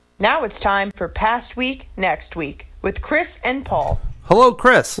Now it's time for Past Week, Next Week with Chris and Paul. Hello,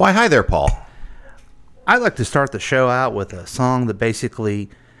 Chris. Why, hi there, Paul. I'd like to start the show out with a song that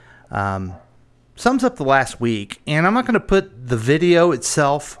basically sums up the last week. And I'm not going to put the video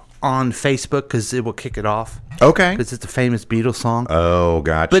itself on Facebook because it will kick it off. Okay. Because it's a famous Beatles song. Oh,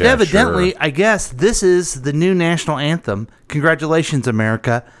 gotcha. But evidently, sure. I guess this is the new national anthem. Congratulations,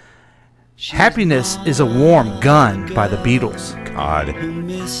 America. Happiness is a Warm Gun by the Beatles. God. Who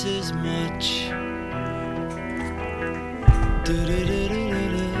misses much.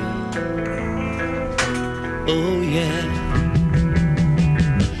 Oh yeah.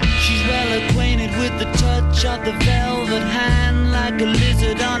 She's well acquainted with the touch of the velvet hand, like a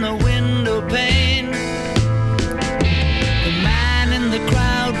lizard on a window pane. The man in the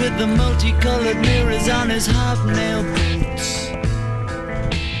crowd with the multicolored mirrors on his hobnail boots,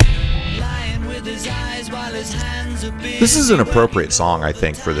 lying with his eyes while his hands are big. This is an appropriate song, I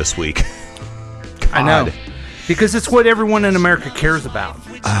think, for this week. I know. Because it's what everyone in America cares about.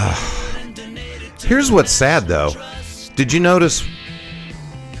 Here's what's sad, though. Did you notice...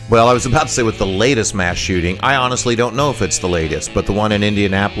 Well, I was about to say with the latest mass shooting. I honestly don't know if it's the latest, but the one in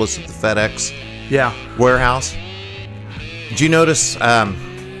Indianapolis at the FedEx warehouse. Did you notice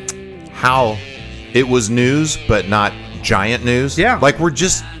how it was news, but not giant news? Yeah. Like, we're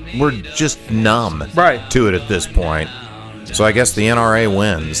just numb to it at this point. So I guess the NRA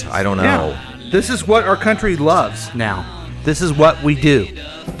wins. I don't know. Yeah. This is what our country loves now. This is what we do.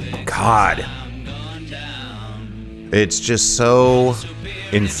 God. It's just so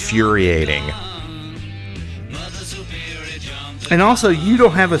infuriating. And also, you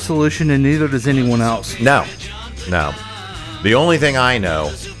don't have a solution, and neither does anyone else. No. The only thing I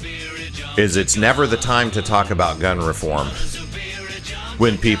know is it's never the time to talk about gun reform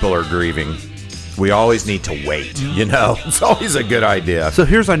when people are grieving. We always need to wait, you know? It's always a good idea. So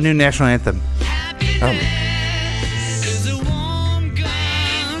here's our new national anthem.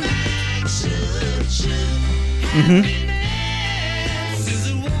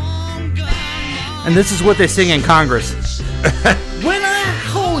 And this is what they sing in Congress. When I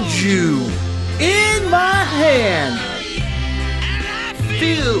hold you in my hand,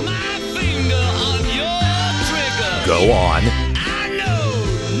 feel. Go on.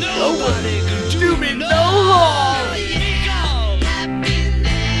 Nobody can Do me no harm.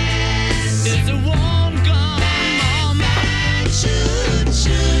 It's a warm gun, mama.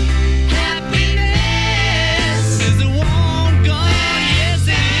 Happiness is a warm gun, yes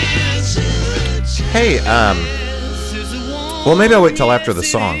it is. Hey, well, maybe I'll wait till after the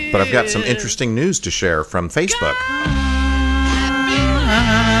song, but I've got some interesting news to share from Facebook.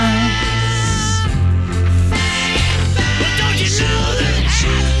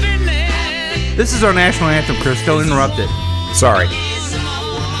 This is our national anthem, Chris. Don't interrupt it. Sorry.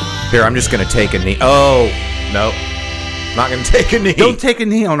 Here, I'm just going to take a knee. Oh, no. Not going to take a knee. Don't take a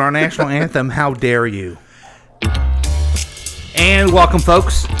knee on our national anthem. How dare you? And welcome,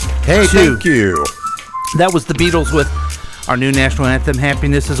 folks. Hey, thank you. That was the Beatles with our new national anthem,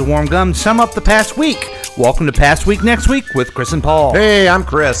 Happiness is a Warm Gun. Sum up the past week. Welcome to Past Week Next Week with Chris and Paul. Hey, I'm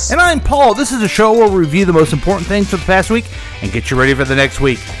Chris. And I'm Paul. This is a show where we review the most important things for the past week and get you ready for the next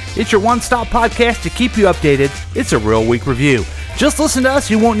week. It's your one-stop podcast to keep you updated. It's a real week review. Just listen to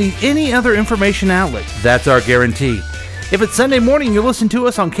us. You won't need any other information outlet. That's our guarantee. If it's Sunday morning, you listen to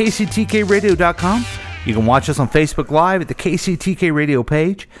us on kctkradio.com. You can watch us on Facebook Live at the KCTK Radio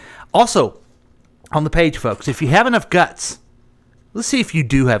page. Also, on the page, folks, if you have enough guts, let's see if you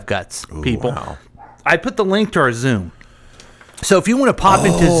do have guts, people. Wow. I put the link to our Zoom. So if you want to pop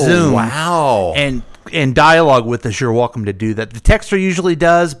into Zoom and dialogue with us, you're welcome to do that. The texter usually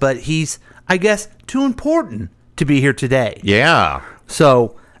does, but he's, I guess, too important to be here today. Yeah.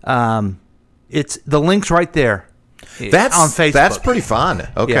 So it's the link's right there. That's on Facebook. That's pretty fun.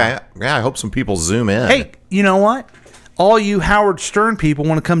 Okay. Yeah, I hope some people zoom in. Hey, you know what? All you Howard Stern people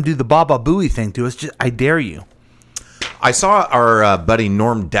want to come do the Baba Booey thing to us. I dare you. I saw our buddy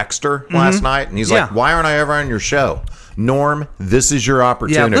Norm Dexter last night, and he's like, why aren't I ever on your show? Norm, this is your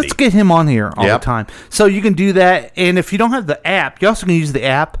opportunity. Yeah, let's get him on here all the time. So you can do that, and if you don't have the app, you also can use the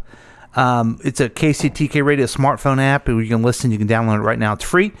app. It's a KCTK Radio smartphone app, and you can listen. You can download it right now. It's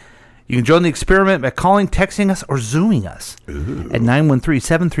free. You can join the experiment by calling, texting us, or Zooming us at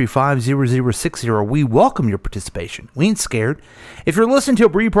 913-735-0060. We welcome your participation. We ain't scared. If you're listening to a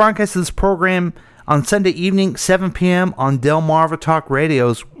rebroadcast of this program on Sunday evening, 7 p.m. on Delmarva Talk Radio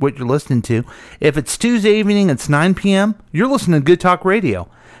is what you're listening to. If it's Tuesday evening, it's 9 p.m., you're listening to Good Talk Radio.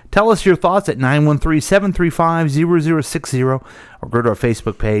 Tell us your thoughts at 913-735-0060 or go to our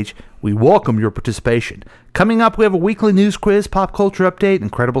Facebook page. We welcome your participation. Coming up, we have a weekly news quiz, pop culture update,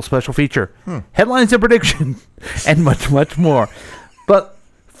 incredible special feature, headlines and prediction, and much, much more. But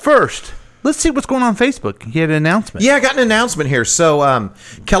first, let's see what's going on Facebook. You had an announcement. Yeah, I got an announcement here. So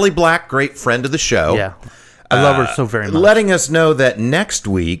Kelly Black, great friend of the show. Yeah. I love her so very much. Letting us know that next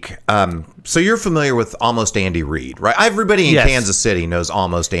week, so you're familiar with Almost Andy Reid, right? Everybody in Kansas City knows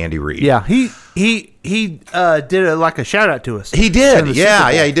Almost Andy Reid. Yeah, he did a shout out to us. He did,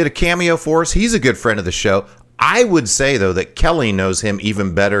 yeah. He did a cameo for us. He's a good friend of the show. I would say, though, that Kelly knows him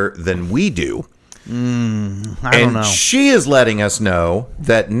even better than we do. I don't know. She is letting us know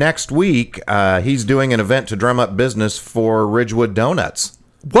that next week he's doing an event to drum up business for Ridgewood Donuts.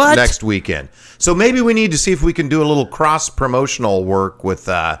 What? Next weekend. So maybe we need to see if we can do a little cross-promotional work with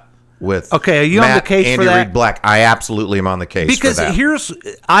okay, are you Matt, on the case Andy for that? Reid Black. I absolutely am on the case because for that. Because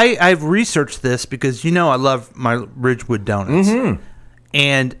I've researched this because I love my Ridgewood Donuts. Mm-hmm.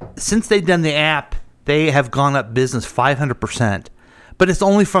 And since they've done the app, they have gone up business 500%. But it's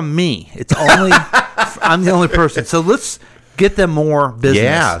only from me. It's only I'm the only person. So let's get them more business.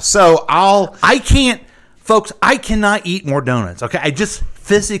 Yeah. So Folks, I cannot eat more donuts. Okay, I just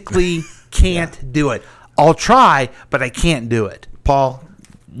physically can't do it. I'll try, but I can't do it. Paul,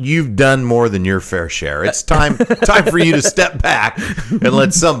 you've done more than your fair share. It's time for you to step back and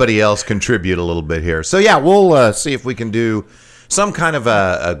let somebody else contribute a little bit here. So yeah, we'll see if we can do some kind of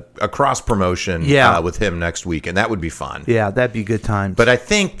a cross promotion with him next week, and that would be fun. Yeah, that'd be good times. But I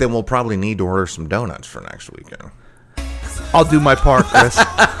think then we'll probably need to order some donuts for next weekend. I'll do my part, Chris.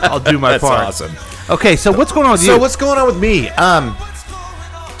 I'll do my part. That's awesome. Okay, so what's going on with you? So what's going on with me?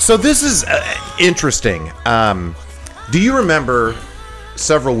 So this is interesting. Do you remember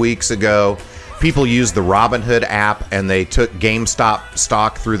several weeks ago, people used the Robinhood app and they took GameStop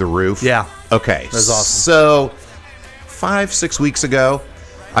stock through the roof? Yeah. Okay. That's awesome. So 5-6 weeks ago,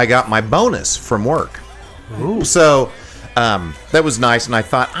 I got my bonus from work. Ooh. So that was nice, and I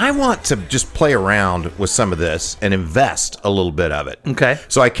thought, I want to just play around with some of this and invest a little bit of it. Okay.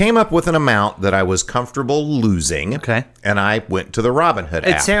 So I came up with an amount that I was comfortable losing. Okay. And I went to the Robinhood app.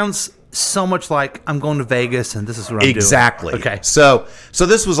 It sounds so much like I'm going to Vegas, and this is what I'm doing. Exactly. Okay. So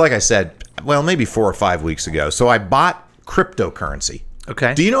this was, like I said, well, maybe 4 or 5 weeks ago. So I bought cryptocurrency.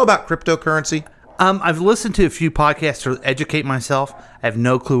 Okay. Do you know about cryptocurrency? I've listened to a few podcasts to educate myself. I have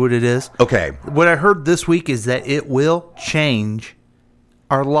no clue what it is. Okay. What I heard this week is that it will change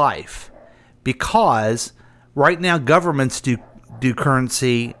our life because right now governments do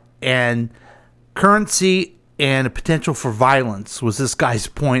currency and a potential for violence was this guy's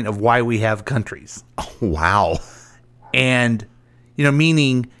point of why we have countries. Oh, wow. And,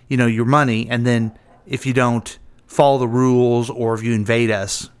 meaning, your money, and then if you don't follow the rules or if you invade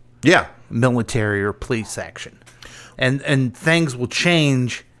us. Yeah. Military or police action, and things will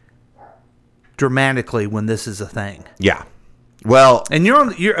change dramatically when this is a thing. Yeah. Well, and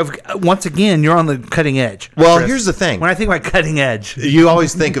you're once again on the cutting edge. Well, Chris. Here's the thing. When I think about cutting edge, you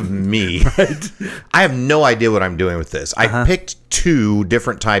always think of me. Right. I have no idea what I'm doing with this. I picked 2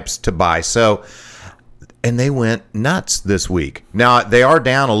 different types to buy. And they went nuts this week. Now they are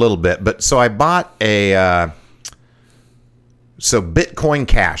down a little bit, but so I bought So Bitcoin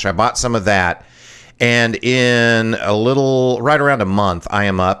Cash, I bought some of that, and in right around a month, I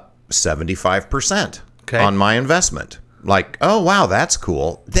am up 75% on my investment. Like, oh, wow, that's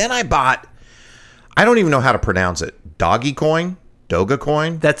cool. Then I bought, I don't even know how to pronounce it, Dogecoin?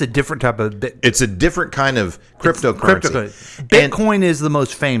 That's a different type of It's a different kind of cryptocurrency. Bitcoin is the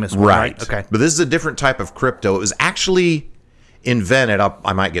most famous one, right? Okay. But this is a different type of crypto. It was actually invented,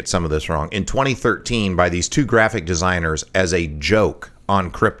 I might get some of this wrong, in 2013 by these 2 graphic designers as a joke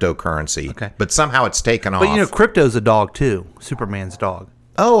on cryptocurrency. Okay. But somehow it's taken off. But crypto's a dog too. Superman's dog.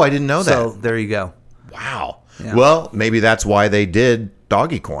 Oh, I didn't know that. So there you go. Wow. Yeah. Well, maybe that's why they did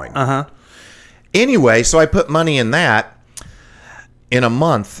Dogecoin. Uh-huh. Anyway, so I put money in that. In a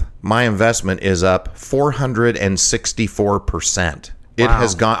month, my investment is up 464%. It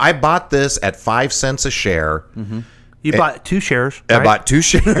has gone. I bought this at 5 cents a share. Mm-hmm. You bought 2 shares, right? I bought 2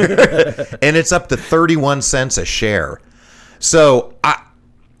 shares, and it's up to 31 cents a share. So,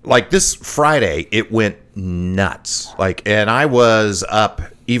 this Friday, it went nuts. And I was up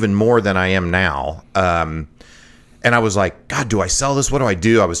even more than I am now. And I was like, God, do I sell this? What do I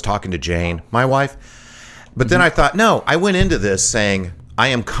do? I was talking to Jane, my wife. But then I thought, no, I went into this saying, I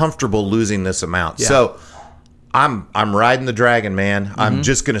am comfortable losing this amount. Yeah. So, I'm riding the dragon, man. Mm-hmm. I'm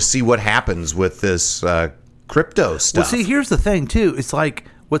just going to see what happens with this crypto stuff. Well, see, here's the thing, too. It's like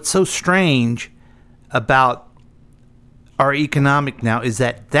what's so strange about our economic now is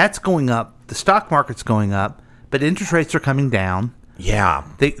that that's going up. The stock market's going up, but interest rates are coming down. Yeah.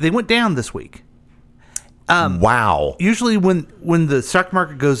 They went down this week. Wow. Usually when the stock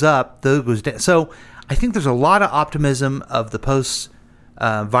market goes up, those goes down. So I think there's a lot of optimism of the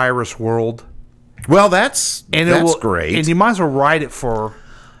post-virus world. Well, that's great. And you might as well ride it for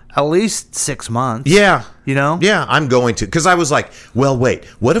at least 6 months. Yeah. You know? Yeah, I'm going to. Because I was like, well, wait,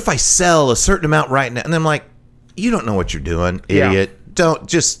 what if I sell a certain amount right now? And I'm like, you don't know what you're doing, idiot. Yeah. Don't,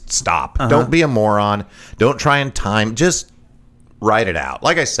 just stop. Don't be a moron. Don't try and time. Just write it out.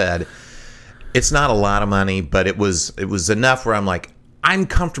 Like I said, it's not a lot of money, but it was enough where I'm like, I'm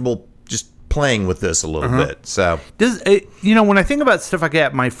comfortable just playing with this a little bit. So when I think about stuff like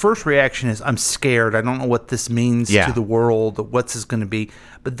that, my first reaction is I'm scared. I don't know what this means to the world. What's this going to be?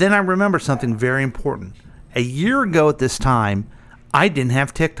 But then I remember something very important. A year ago at this time, I didn't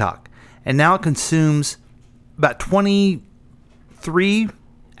have TikTok, and now it consumes about 23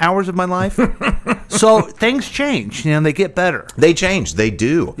 hours of my life. So things change. They get better. They change. They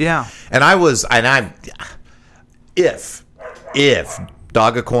do. Yeah. And if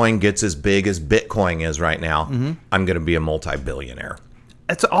Dogecoin gets as big as Bitcoin is right now, I'm going to be a multi-billionaire.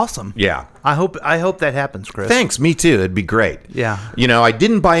 That's awesome. Yeah. I hope that happens, Chris. Thanks. Me too. It'd be great. Yeah. I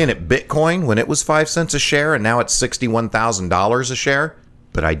didn't buy in at Bitcoin when it was 5 cents a share, and now it's $61,000 a share.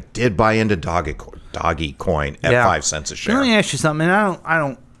 But I did buy into Dogecoin at 5 cents a share. Let me ask you something.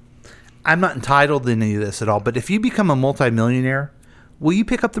 I'm not entitled to any of this at all. But if you become a multimillionaire, will you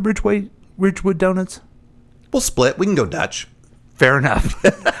pick up the Ridgewood Donuts? We'll split. We can go Dutch. Fair enough.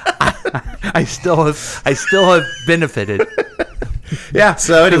 I still have benefited. Yeah.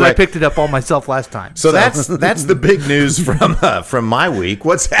 So anyway, I picked it up all myself last time. So that's the big news from my week.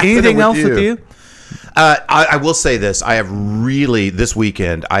 What's happening? Anything else with you? I will say this. I have this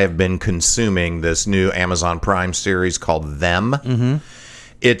weekend, I have been consuming this new Amazon Prime series called Them. Mm-hmm.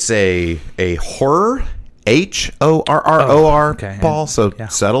 It's a horror, HORROR, okay. Paul, so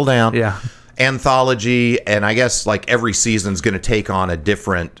settle down. Yeah. Anthology, and I guess like every season's going to take on a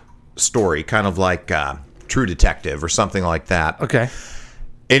different story, kind of like True Detective or something like that. Okay.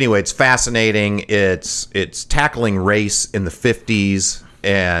 Anyway, it's fascinating. It's tackling race in the 50s.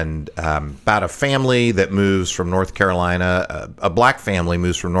 And about a family that moves from North Carolina, a black family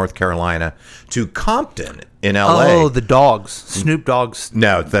moves from North Carolina to Compton in L.A. Oh, the dogs. Snoop Dogg's.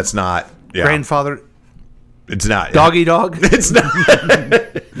 No, that's not. Yeah. Grandfather. It's not. Doggy Dog? It's not.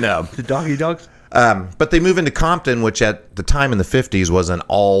 No. The Doggy Dogs? But they move into Compton, which at the time in the 50s was an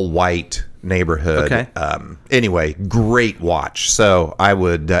all-white neighborhood. Okay. Anyway, great watch. So I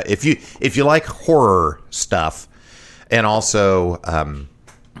would, if you like horror stuff, and also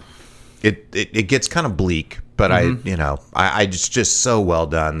it gets kind of bleak, but I just so well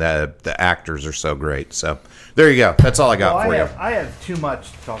done. The actors are so great. So there you go. That's all I got for you. I have too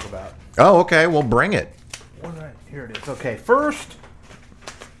much to talk about. Oh, okay. Well, bring it. Here it is. Okay, first,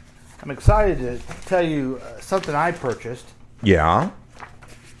 I'm excited to tell you something I purchased. Yeah.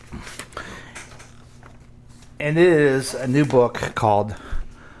 And it is a new book called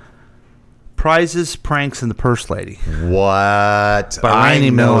Prizes, Pranks, and the Purse Lady. What? By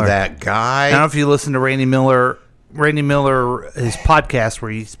Randy know Miller. That guy. I don't know if you listen to Randy Miller, his podcast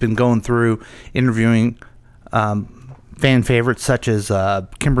where he's been going through interviewing fan favorites such as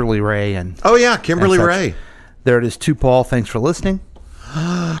Kimberly Ray and Kimberly Ray. There it is, to Paul. Thanks for listening.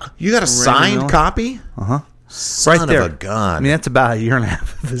 You got a signed copy? Son right there. of a gun. I mean, that's about a year and a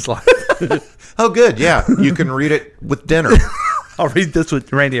half of his life. Oh, good. Yeah, you can read it with dinner. I'll read this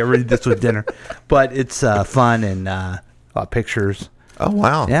with Randy. I'll read this with dinner, but it's fun and pictures. Oh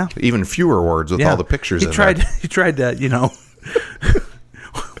wow! Yeah, even fewer words with all the pictures. He tried to, I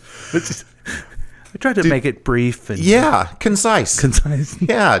tried to make it brief and concise.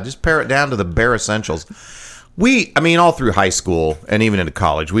 Yeah, just pare it down to the bare essentials. All through high school and even into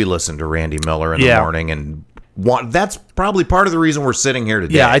college, we listened to Randy Miller in the morning, and that's probably part of the reason we're sitting here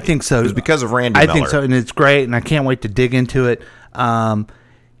today. Yeah, I think so. It was because of Randy Miller. I think so, and it's great, and I can't wait to dig into it.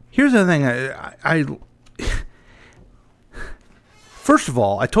 Here's the thing. I first of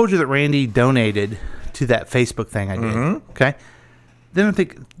all, I told you that Randy donated to that Facebook thing I did. Mm-hmm. Okay. Then I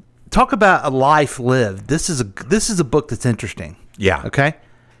think, talk about a life lived. This is a book that's interesting. Yeah. Okay.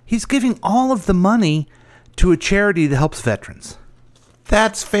 He's giving all of the money to a charity that helps veterans.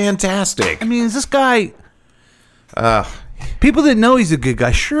 That's fantastic. I mean, is this guy? People didn't know he's a good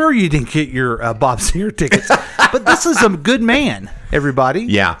guy. Sure, you didn't get your Bob Seger tickets, but this is a good man, everybody.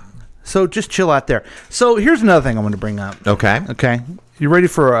 Yeah. So just chill out there. So here's another thing I want to bring up. Okay. You ready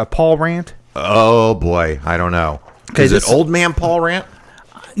for a Paul rant? Oh boy, I don't know. Is it old man Paul rant?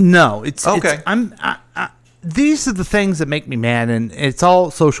 No, it's okay. these are the things that make me mad, and it's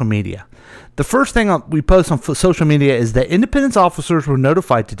all social media. The first thing we post on social media is that Independence officers were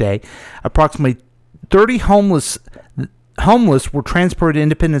notified today approximately 30 homeless were transported to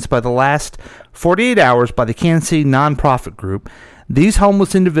Independence by the last 48 hours by the Kansas City nonprofit group. These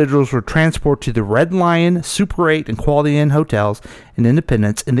homeless individuals were transported to the Red Lion, Super 8, and Quality Inn hotels in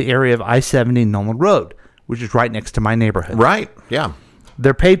Independence in the area of I-70 and Nolan Road, which is right next to my neighborhood. Right, yeah.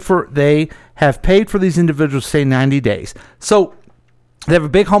 They have paid for these individuals to stay 90 days. So they have a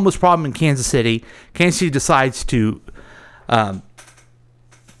big homeless problem in Kansas City. Kansas City decides to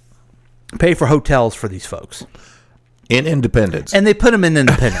pay for hotels for these folks. In Independence. And they put them in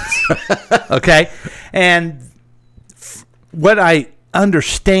Independence. Okay? And what I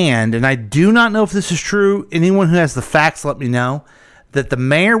understand, and I do not know if this is true, anyone who has the facts let me know, that the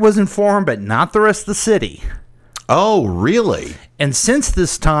mayor was informed, but not the rest of the city. Oh, really? And since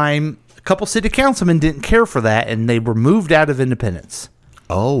this time, a couple city councilmen didn't care for that, and they were moved out of Independence.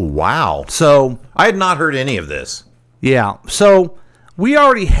 Oh, wow. So I had not heard any of this. Yeah. So we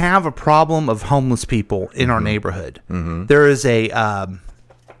already have a problem of homeless people in our neighborhood. Mm-hmm. There is a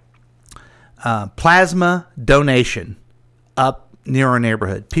plasma donation up near our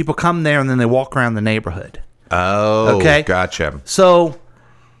neighborhood. People come there and then they walk around the neighborhood. Oh, okay. Gotcha. So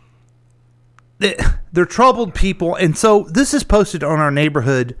they're troubled people, and so this is posted on our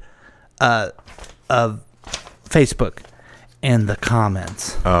neighborhood of Facebook, and the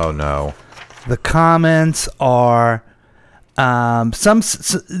comments. Oh no. The comments are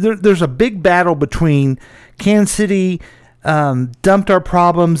there's a big battle between Kansas City dumped our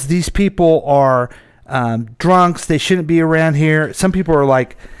problems. These people are drunks. They shouldn't be around here. Some people are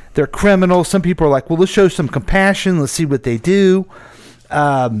like they're criminals. Some people are like, well, let's show some compassion. Let's see what they do.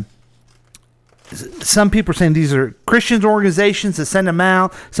 Some people are saying these are Christian organizations that send them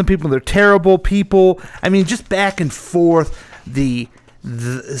out. Some people, they're terrible people. I mean, just back and forth.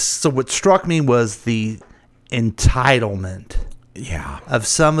 So what struck me was the entitlement of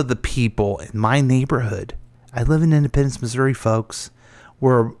some of the people in my neighborhood. I live in Independence, Missouri, folks.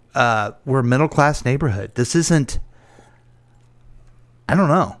 We're a middle-class neighborhood. This isn't, I don't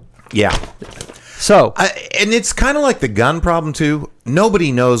know. Yeah. So, and it's kind of like the gun problem, too.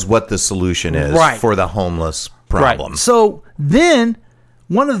 Nobody knows what the solution is for the homeless problem. Right. So then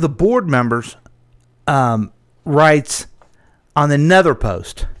one of the board members writes on another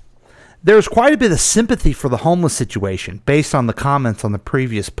post, there's quite a bit of sympathy for the homeless situation based on the comments on the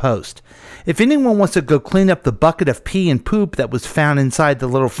previous post. If anyone wants to go clean up the bucket of pee and poop that was found inside the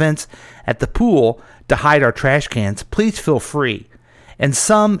little fence at the pool to hide our trash cans, please feel free. And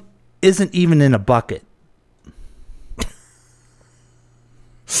some isn't even in a bucket.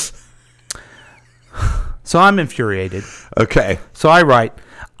 So I'm infuriated. Okay. So I write,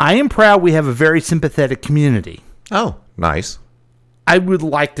 I am proud we have a very sympathetic community. Oh, nice. I would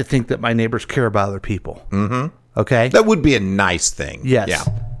like to think that my neighbors care about other people. Mm-hmm. Okay? That would be a nice thing. Yes. Yeah.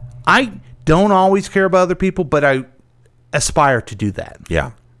 I don't always care about other people, but I aspire to do that.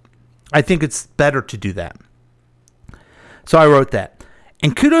 Yeah. I think it's better to do that. So I wrote that.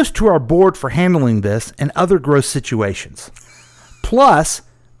 And kudos to our board for handling this and other gross situations. Plus,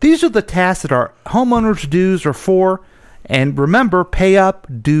 these are the tasks that our homeowners' dues are for. And remember, pay up,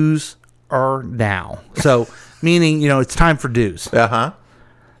 dues are now. So, meaning, it's time for dues. Uh-huh.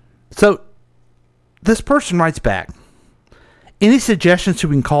 So, this person writes back, any suggestions who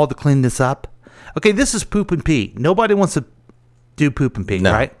we can call to clean this up? Okay, this is poop and pee. Nobody wants to do poop and pee,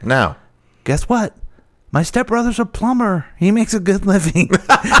 right? No. Guess what? My stepbrother's a plumber. He makes a good living.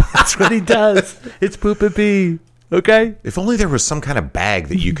 That's what he does. It's poop and pee. Okay? If only there was some kind of bag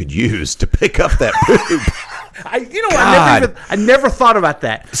that you could use to pick up that poop. I never thought about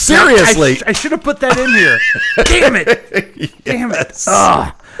that. Seriously. I should have put that in here. Damn it. Yes. Damn it.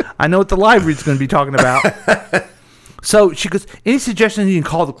 Oh, I know what the live read's going to be talking about. So she goes, any suggestions you can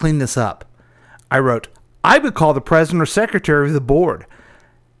call to clean this up? I wrote, I would call the president or secretary of the board.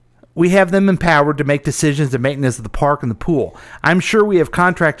 We have them empowered to make decisions of maintenance of the park and the pool. I'm sure we have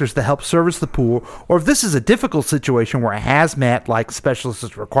contractors to help service the pool, or if this is a difficult situation where a hazmat-like specialist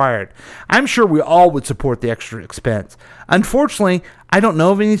is required, I'm sure we all would support the extra expense. Unfortunately, I don't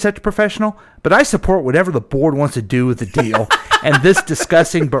know of any such professional, but I support whatever the board wants to do with the deal and this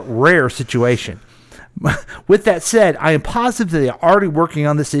disgusting but rare situation. With that said, I am positive that they are already working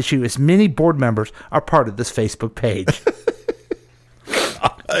on this issue as many board members are part of this Facebook page.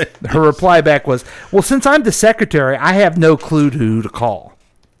 Her reply back was, well, since I'm the secretary, I have no clue who to call.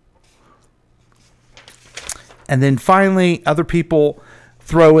 And then finally, other people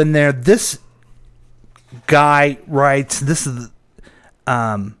throw in there, this guy writes, this is,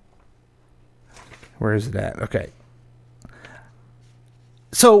 Where is it at? Okay.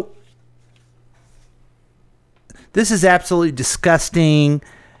 So, this is absolutely disgusting.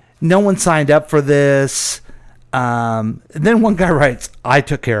 No one signed up for this. Then one guy writes, I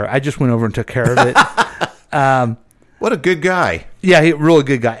took care of it. I just went over and took care of it. What a good guy. Yeah, really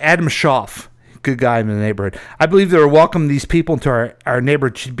good guy. Adam Schaff. Good guy in the neighborhood. I believe they were welcome these people into our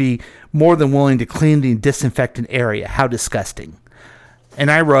neighborhood should be more than willing to clean the disinfect an area. How disgusting. And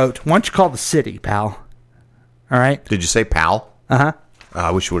I wrote, why don't you call the city, pal? All right? Did you say pal? Uh-huh.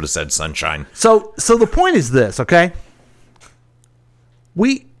 I wish you would have said sunshine. So the point is this, okay?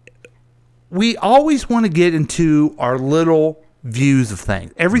 We always want to get into our little views of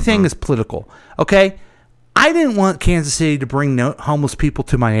things. Everything is political, okay? I didn't want Kansas City to bring homeless people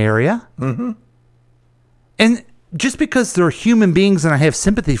to my area. Mm-hmm. And just because they're human beings and I have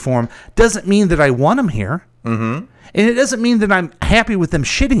sympathy for them doesn't mean that I want them here. Mm-hmm. And it doesn't mean that I'm happy with them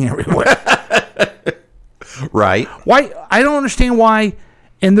shitting everywhere. Right. Why? I don't understand why,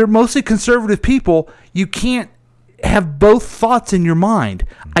 and they're mostly conservative people, you can't have both thoughts in your mind.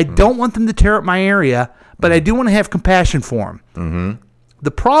 Mm-hmm. I don't want them to tear up my area, but I do want to have compassion for them. Mm-hmm.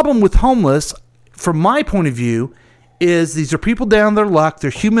 The problem with homeless, from my point of view, is these are people down on their luck. They're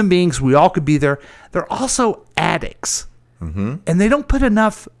human beings. We all could be there. They're also addicts. Mm-hmm. And they don't put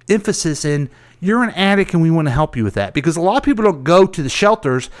enough emphasis in, you're an addict and we want to help you with that. Because a lot of people don't go to the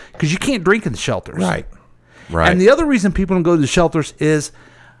shelters because you can't drink in the shelters. Right. And the other reason people don't go to the shelters is,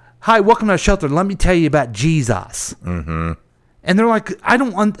 hi, welcome to our shelter. Let me tell you about Jesus. Mm-hmm. And they're like,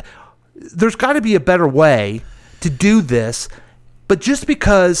 there's got to be a better way to do this. But just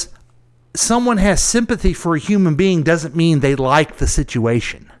because someone has sympathy for a human being doesn't mean they like the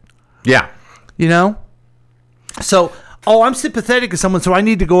situation. Yeah. You know? So, I'm sympathetic to someone, so I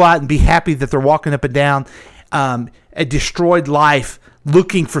need to go out and be happy that they're walking up and down a destroyed life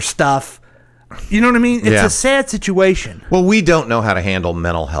looking for stuff. You know what I mean? It's a sad situation. Well, we don't know how to handle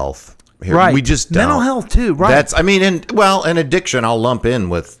mental health here. Right. We just don't. Mental health, too. Right. And addiction I'll lump in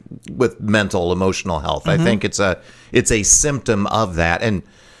with mental, emotional health. Mm-hmm. I think it's a symptom of that. And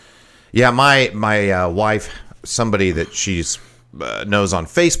yeah, my wife, somebody that she's knows on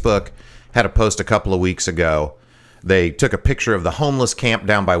Facebook, had a post a couple of weeks ago. They took a picture of the homeless camp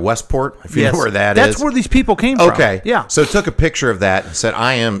down by Westport, if you know where that is. That's where these people came from. Okay. Yeah. So took a picture of that and said,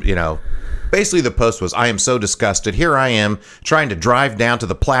 basically the post was, I am so disgusted. Here I am trying to drive down to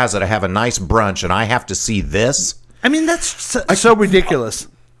the plaza to have a nice brunch, and I have to see this. I mean, that's so ridiculous.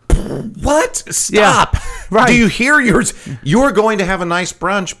 What? Stop. Yeah, right. Do you hear yours? You're going to have a nice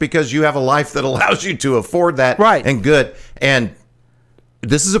brunch because you have a life that allows you to afford that. Right. And good. And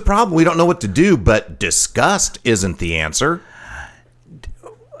this is a problem. We don't know what to do, but disgust isn't the answer.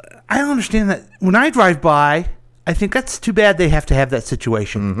 I don't understand that. When I drive by, I think that's too bad they have to have that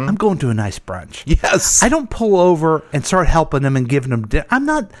situation. Mm-hmm. I'm going to a nice brunch. Yes. I don't pull over and start helping them and giving them dinner. I'm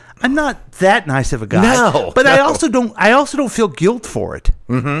not that nice of a guy. No. But no. I also don't feel guilt for it.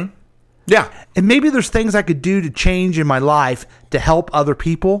 Mm-hmm. Yeah. And maybe there's things I could do to change in my life to help other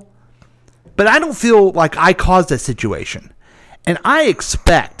people. But I don't feel like I caused that situation. And I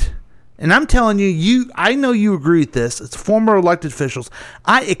expect, and I'm telling you, I know you agree with this, it's former elected officials,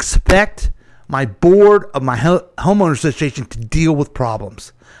 I expect my board of my homeowner association to deal with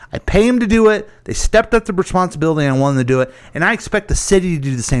problems. I pay them to do it. They stepped up the responsibility and I want them to do it. And I expect the city to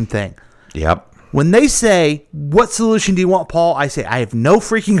do the same thing. Yep. When they say, what solution do you want, Paul? I say, I have no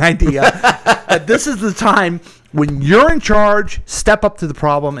freaking idea. But this is the time when you're in charge, step up to the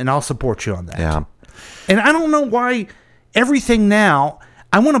problem, and I'll support you on that. Yeah. And I don't know why everything now,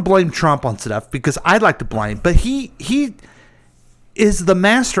 I want to blame Trump on stuff because I'd like to blame, but he is the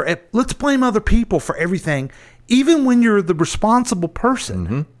master at, let's blame other people for everything, even when you're the responsible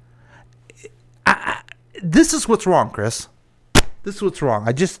person. Mm-hmm. This is what's wrong, Chris. This is what's wrong.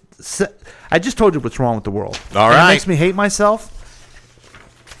 I just told you what's wrong with the world. All right. It makes me hate myself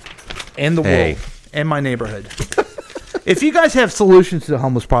and the world and my neighborhood. If you guys have solutions to the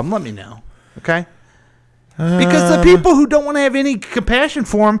homeless problem, let me know. Okay? Because the people who don't want to have any compassion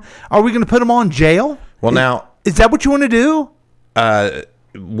for them, are we going to put them on jail? Well, now, is that what you want to do?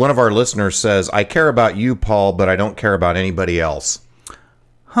 One of our listeners says, I care about you, Paul, but I don't care about anybody else.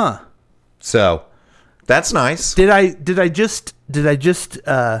 Huh. So, that's nice. Did I just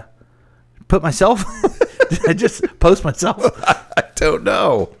put myself? Did I just post myself? I don't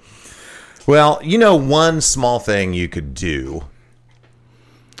know. Well, one small thing you could do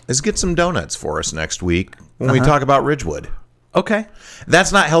is get some donuts for us next week when we talk about Ridgewood. Okay.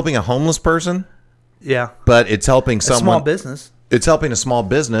 That's not helping a homeless person. Yeah. But it's helping someone. A small business. It's helping a small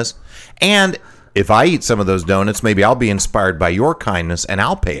business. And if I eat some of those donuts, maybe I'll be inspired by your kindness and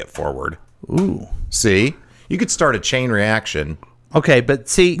I'll pay it forward. Ooh. See? You could start a chain reaction. Okay, but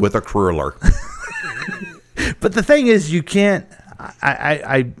see... With a cruller. But the thing is, you can't...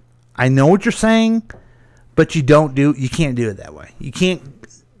 I know what you're saying, but you can't do it that way. You can't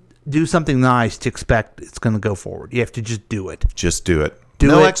do something nice to expect it's going to go forward. You have to just do it. Just do it.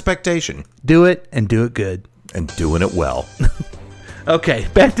 No expectation. Do it and do it good. And doing it well. Okay,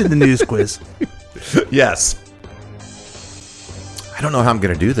 back to the news quiz. Yes. I don't know how I'm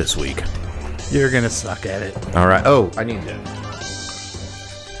going to do this week. You're going to suck at it. All right. Oh, I need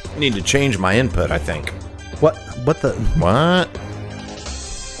to change my input, I think. What? What?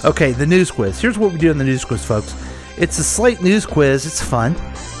 Okay, the news quiz. Here's what we do in the news quiz, folks. It's a Slate news quiz. It's fun.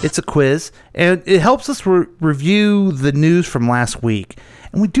 It's a quiz, and it helps us review the news from last week.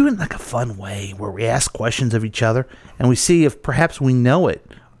 And we do it in like a fun way where we ask questions of each other, and we see if perhaps we know it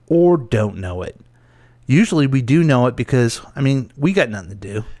or don't know it. Usually we do know it because, we got nothing to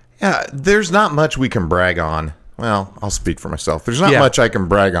do. Yeah, there's not much we can brag on. Well, I'll speak for myself. There's not much I can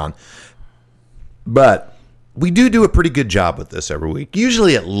brag on. But we do a pretty good job with this every week.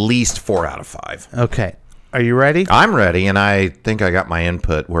 Usually at least 4 out of 5. Okay. Are you ready? I'm ready, and I think I got my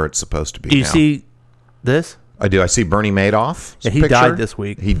input where it's supposed to be. Do you see this? I do. I see Bernie Madoff. Yeah, he died this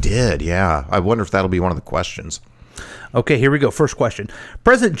week. He did, yeah. I wonder if that'll be one of the questions. Okay, here we go. First question.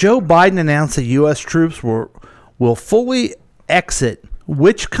 President Joe Biden announced that U.S. troops will fully exit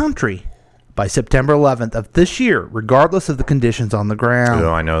which country by September 11th of this year, regardless of the conditions on the ground?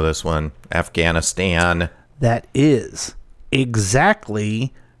 Oh, I know this one. Afghanistan. That is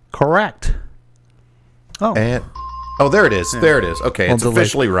exactly correct. Oh, there it is. Yeah. There it is. Okay, it's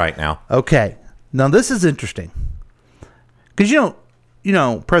officially right now. Okay. Now, this is interesting. Because,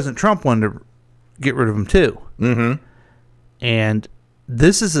 President Trump wanted to get rid of him, too. Mm-hmm. And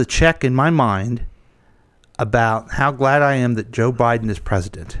this is a check in my mind about how glad I am that Joe Biden is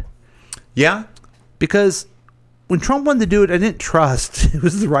president. Yeah? Because when Trump wanted to do it, I didn't trust it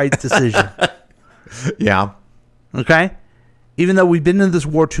was the right decision. Yeah. Okay? Even though we've been in this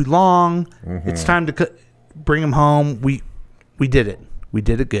war too long, it's time to bring him home. We did it. We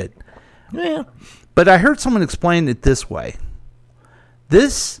did it good. Yeah. But I heard someone explain it this way.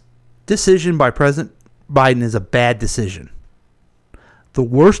 This decision by President Biden is a bad decision. The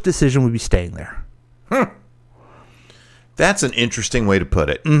worst decision would be staying there. That's an interesting way to put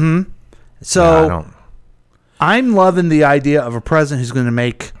it. Mm-hmm. So I'm loving the idea of a president who's going to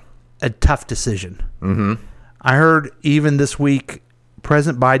make a tough decision. Mm-hmm. I heard even this week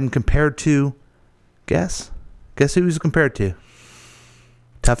President Biden compared to, guess who he was compared to?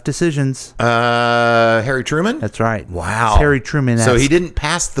 Tough decisions. Harry Truman? That's right. Wow. It's Harry Truman. So he didn't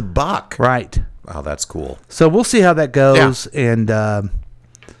pass the buck. Right. Wow, that's cool. So we'll see how that goes. Yeah. And,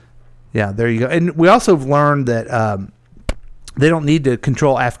 there you go. And we also have learned that they don't need to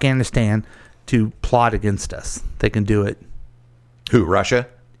control Afghanistan to plot against us. They can do it. Who, Russia?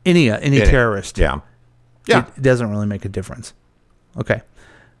 Any terrorist. Yeah. It doesn't really make a difference. Okay.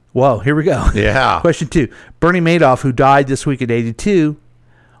 Whoa, here we go. Yeah. Question 2. Bernie Madoff, who died this week at 82,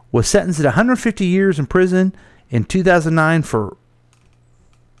 was sentenced to 150 years in prison in 2009 for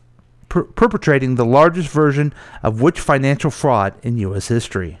perpetrating the largest version of which financial fraud in U.S.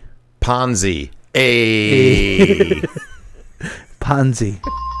 history? Ponzi. Ponzi.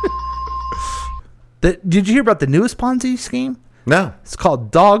 Did you hear about the newest Ponzi scheme? No. It's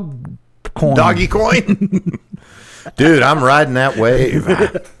called Dog Coin. Doggy Coin? Dude, I'm riding that wave.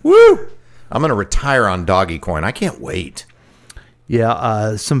 Woo! I'm going to retire on Doggy Coin. I can't wait.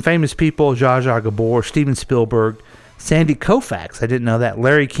 Yeah, some famous people, Zsa Zsa Gabor, Steven Spielberg, Sandy Koufax. I didn't know that.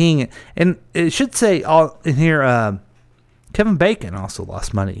 Larry King. And it should say all in here, Kevin Bacon also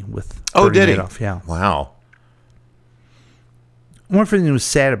lost money with Bernie did Madoff. He? Yeah. Wow. I wonder if anything was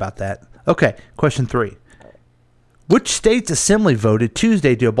sad about that. Okay, question 3. Which state's assembly voted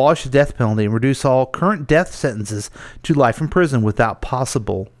Tuesday to abolish the death penalty and reduce all current death sentences to life in prison without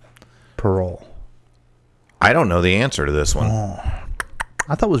possible parole? I don't know the answer to this one. Oh,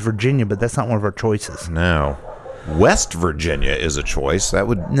 I thought it was Virginia, but that's not one of our choices. No. West Virginia is a choice. That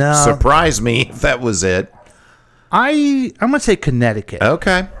would surprise me if that was it. I'm going to say Connecticut.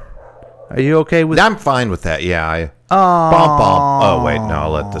 Okay. Are you okay with I'm fine with that, yeah. Bump, bump. Oh, wait, no,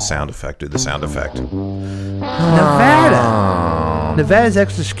 I'll let the sound effect do the sound effect. Nevada. Nevada's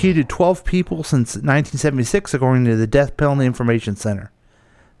executed 12 people since 1976, according to the Death Penalty Information Center.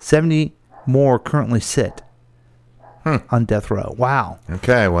 70 more currently sit on death row. Wow.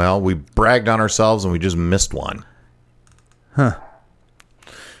 Okay, well, we bragged on ourselves and we just missed one. Huh.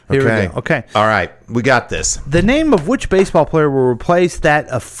 Here we go. Okay. All right, we got this. The name of which baseball player will replace that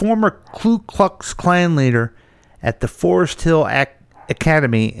of former Ku Klux Klan leader at the Forest Hill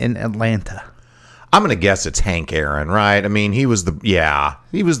Academy in Atlanta? I'm going to guess it's Hank Aaron, right? I mean, he was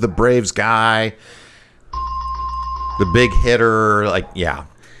the Braves guy, the big hitter,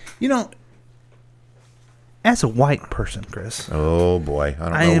 As a white person, Chris. Oh, boy. I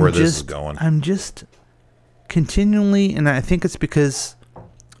don't know where this is going. I'm just continually, and I think it's because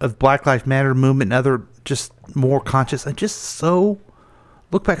of Black Lives Matter movement and other just more conscious. I just so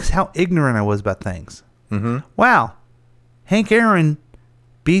look back at how ignorant I was about things. Mm-hmm. Wow. Hank Aaron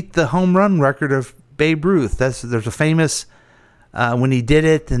beat the home run record of Babe Ruth. There's a famous when he did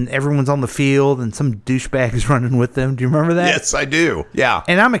it, and everyone's on the field, and some douchebag is running with them. Do you remember that? Yes, I do. Yeah.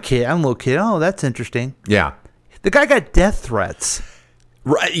 And I'm a little kid. Oh, that's interesting. Yeah. The guy got death threats.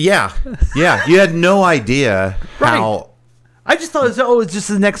 Right. Yeah. Yeah. You had no idea how. Right. I just thought it was just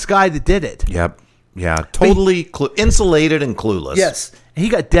the next guy that did it. Yep. Yeah. Totally insulated and clueless. Yes. He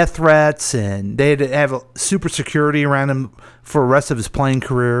got death threats, and they had to have a super security around him for the rest of his playing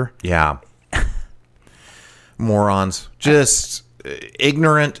career. Yeah. Morons. Just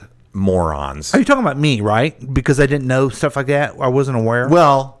ignorant morons. Are you talking about me, right? Because I didn't know stuff like that? I wasn't aware?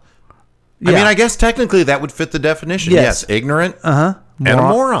 Well, yeah. I mean, I guess technically that would fit the definition. Yes. Ignorant and a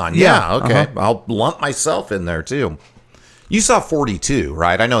moron. Yeah. Okay. I'll lump myself in there, too. You saw 42,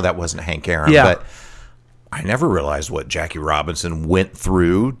 right? I know that wasn't Hank Aaron, but I never realized what Jackie Robinson went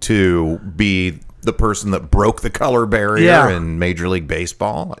through to be the person that broke the color barrier in Major League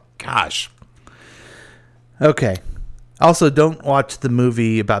Baseball. Gosh. Okay. Also, don't watch the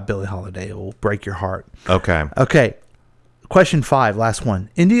movie about Billie Holiday. It will break your heart. Okay. Okay. Question 5, last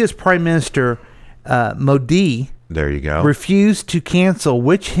one. India's Prime Minister Modi there you go. refused to cancel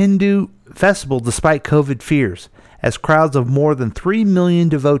which Hindu festival despite COVID fears, as crowds of more than 3 million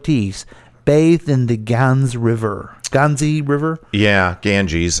devotees bathed in the Ganges River. Yeah,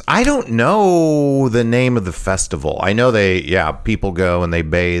 Ganges. I don't know the name of the festival. I know people go and they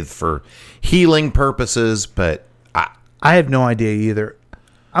bathe for healing purposes, but I have no idea either.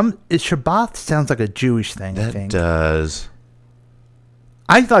 Shabbat sounds like a Jewish thing, I think. It does.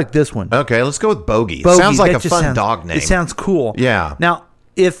 I like this one. Okay, let's go with Bogey. Sounds like a fun dog name. It sounds cool. Yeah. Now,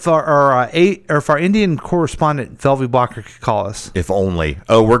 if our Indian correspondent Velvy Blocker could call us, if only.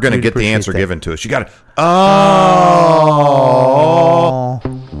 Oh, we're going to get the answer given to us. You got to.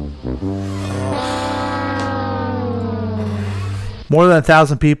 More than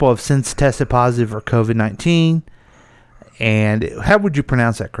 1,000 people have since tested positive for COVID-19. And how would you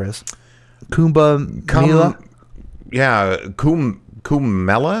pronounce that, Chris? Kumila? Yeah,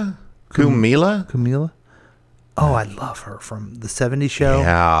 Kumela? Kumila? Oh, I love her from the 70s show.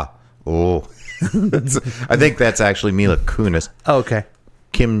 Yeah. Oh. I think that's actually Mila Kunis. Oh, okay.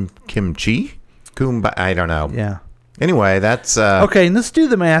 Kimchi? I don't know. Yeah. Anyway, that's... okay, let's do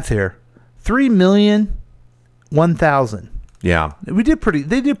the math here. 3,001,000. Yeah. They did pretty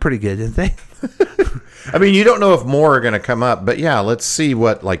good, didn't they? I mean, you don't know if more are going to come up, but yeah, let's see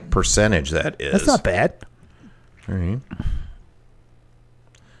what percentage that is. That's not bad. All right.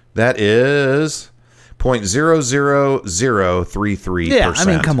 That is 0.00033%. Yeah, I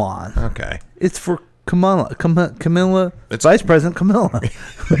mean, come on. Okay. It's for Camilla. It's Vice President Camilla.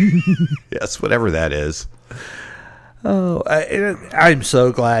 Yes, whatever that is. Oh, I'm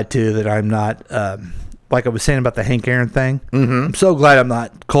so glad too that I'm not. Like I was saying about the Hank Aaron thing, I'm so glad I'm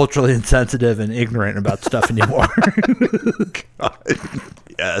not culturally insensitive and ignorant about stuff anymore. God,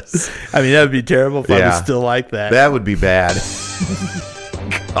 yes. I mean, that would be terrible if I was still like that. That would be bad.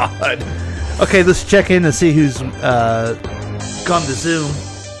 God. Okay, let's check in and see who's gone to Zoom.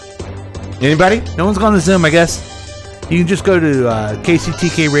 Anybody? No one's gone to Zoom, I guess. You can just go to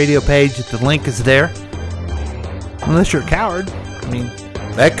KCTK radio page. The link is there. Unless you're a coward. I mean,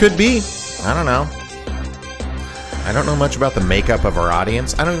 that could be. I don't know. I don't know much about the makeup of our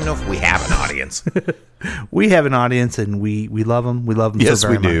audience. I don't even know if we have an audience. We have an audience, and we love them. We love them so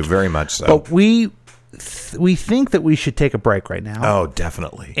very much. Yes, we do. Very much so. But we think that we should take a break right now. Oh,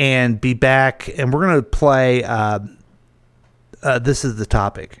 definitely. And be back, and we're going to play This Is the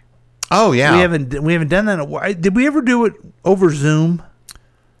Topic. Oh, yeah. We haven't done that in a while. Did we ever do it over Zoom?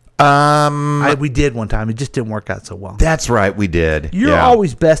 We did one time. It just didn't work out so well. That's right, we did. You're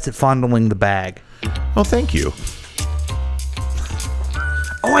always best at fondling the bag. Oh, thank you.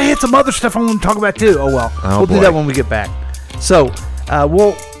 Oh, I had some other stuff I want to talk about too. Oh, well. We'll do that when we get back. So,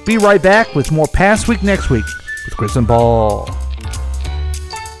 we'll be right back with more Past Week Next Week with Chris and Paul.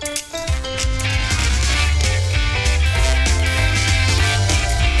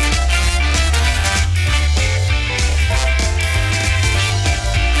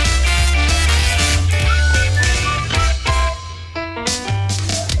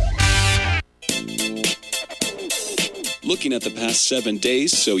 Looking looking at the past 7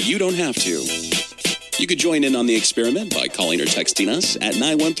 days so you don't have to. You could join in on the experiment by calling or texting us at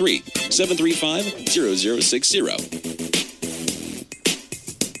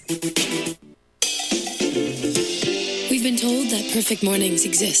 913-735-0060. We've been told that perfect mornings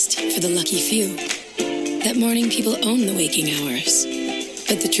exist for the lucky few. That morning people own the waking hours.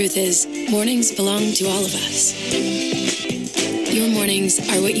 But the truth is, mornings belong to all of us. Your mornings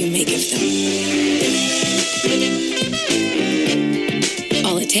are what you make of them.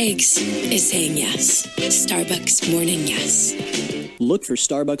 All it takes is saying yes. Starbucks Morning Yes. Look for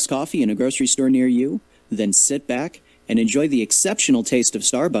Starbucks coffee in a grocery store near you, then sit back and enjoy the exceptional taste of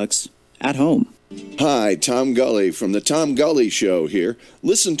Starbucks at home. Hi, Tom Gully from The Tom Gully Show here.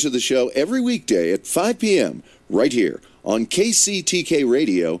 Listen to the show every weekday at 5 p.m. right here on KCTK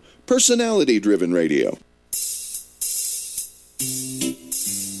Radio, personality-driven radio.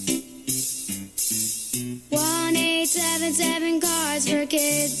 1877 Cards for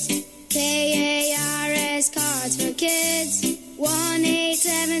Kids. KARS Cards for Kids.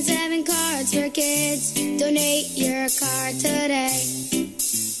 1877 Cards for Kids. Donate your card today.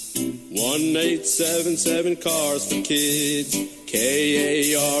 1877 Cars for Kids.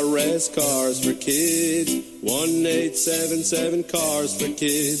 KARS Cars for Kids. 1877 Cars for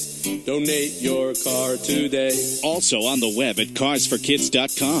Kids. Donate your car today. Also on the web at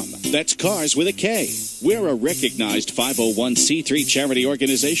carsforkids.com. That's Cars with a K. We're a recognized 501c3 charity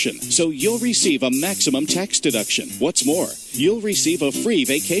organization, so you'll receive a maximum tax deduction. What's more, you'll receive a free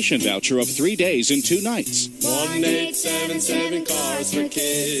vacation voucher of 3 days and 2 nights. 1877 Cars for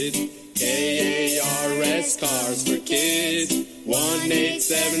Kids. KARS Cars for Kids.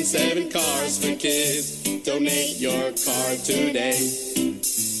 1877 Cars for Kids. Donate your car today.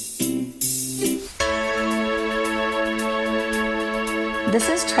 This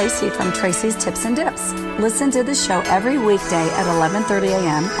is Tracy from Tracy's Tips and Dips. Listen to the show every weekday at 11:30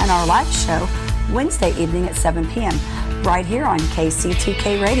 a.m. and our live show Wednesday evening at 7 p.m. right here on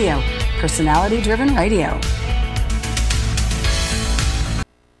KCTK Radio, personality-driven radio.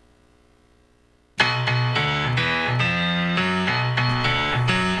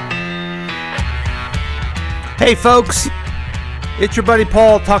 Hey folks, it's your buddy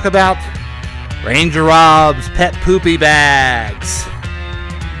Paul. Talk about Ranger Rob's pet poopy bags.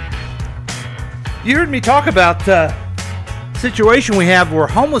 You heard me talk about the situation we have where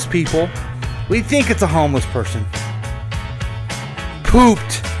homeless people, we think it's a homeless person,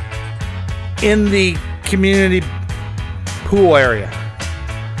 pooped in the community pool area.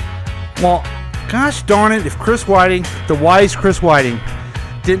 Well, gosh darn it, if Chris Whiting, the wise Chris Whiting,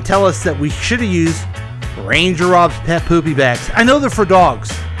 didn't tell us that we should have used Ranger Rob's pet poopy bags. I know they're for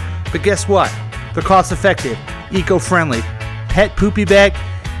dogs, but guess what? They're cost effective, eco-friendly. Pet poopy bag,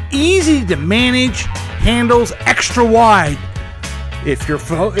 easy to manage, handles extra wide. If your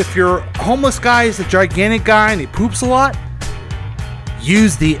homeless guy is a gigantic guy and he poops a lot,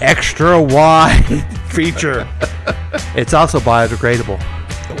 use the extra wide feature. It's also biodegradable.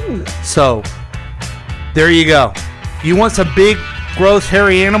 Ooh. So, there you go. You want some big, gross,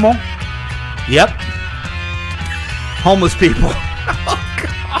 hairy animal? Yep. Homeless people. Oh,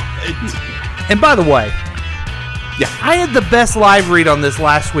 God. And by the way, yeah, I had the best live read on this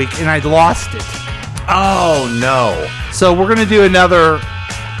last week, and I lost it. Oh, no. So we're going to do another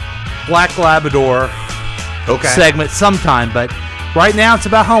Black Labrador segment sometime, but right now it's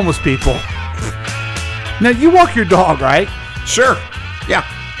about homeless people. Now, you walk your dog, right? Sure. Yeah.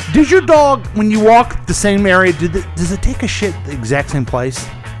 Does your dog, when you walk the same area, does it take a shit the exact same place?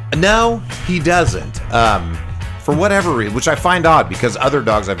 No, he doesn't. For whatever reason, which I find odd because other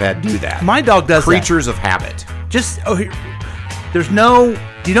dogs I've had do that. My dog does Creatures of habit. There's no,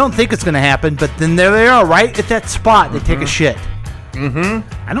 you don't think it's going to happen, but then there they are, right at that spot. They take a shit. Mm-hmm.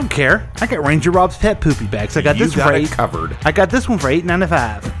 I don't care. I got Ranger Rob's pet poopy bags. I got this one for $8. Covered. I got this one for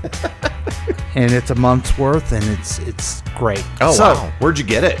 $8.95, and it's a month's worth, and it's great. Oh, wow! Where'd you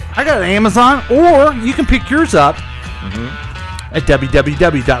get it? I got it on Amazon, or you can pick yours up. At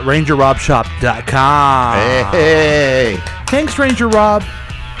www.rangerrobshop.com. Hey. Thanks, Ranger Rob.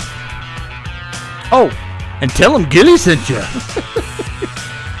 Oh, and tell him Gilly sent you.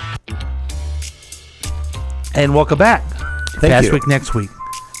 And welcome back. Past week, next week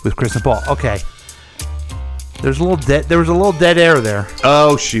with Chris and Paul. Okay. There was a little dead air there.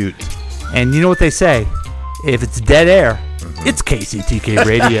 Oh, shoot. And you know what they say? If it's dead air, it's KCTK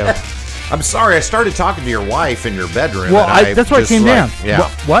Radio. I'm sorry, I started talking to your wife in your bedroom. Well, that's why I came down. Yeah.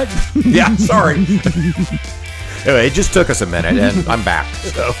 What? Yeah, sorry. Anyway, it just took us a minute, and I'm back.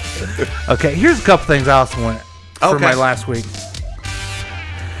 So. Okay, here's a couple things I also want for my last week.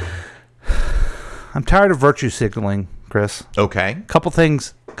 I'm tired of virtue signaling Chris. Okay. Couple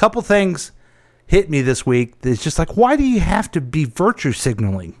things hit me this week. It's just like, why do you have to be virtue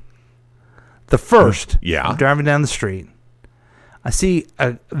signaling? The first, I'm driving down the street. I see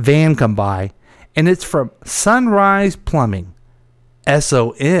a van come by, and it's from Sunrise Plumbing.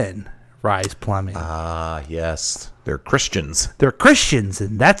 S-O-N, Rise Plumbing. Ah, yes. They're Christians. They're Christians,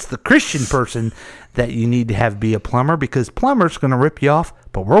 and that's the Christian person that you need to have be a plumber, because plumber's going to rip you off,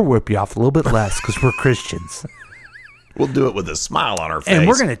 but we'll rip you off a little bit less because we're Christians. We'll do it with a smile on our face. And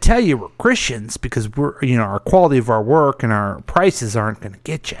we're going to tell you we're Christians because our quality of our work and our prices aren't going to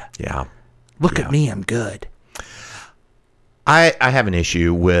get you. Yeah. Look at me, I'm good. I have an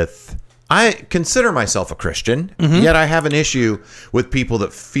issue with... I consider myself a Christian, yet I have an issue with people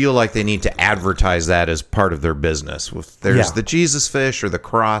that feel like they need to advertise that as part of their business. There's the Jesus fish or the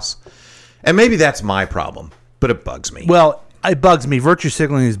cross, and maybe that's my problem, but it bugs me. Well, it bugs me. Virtue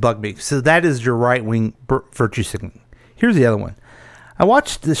signaling has bugged me. So that is your right-wing virtue signaling. Here's the other one. I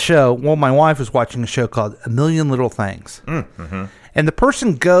watched this show. Well, my wife was watching a show called A Million Little Things. Mm-hmm. And the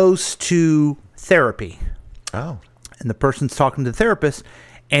person goes to therapy. Oh. And the person's talking to the therapist.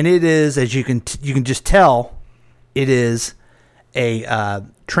 And it is, as you can just tell, it is a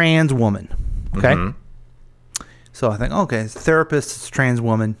trans woman. Okay? Mm-hmm. So I think, okay, it's a therapist, it's a trans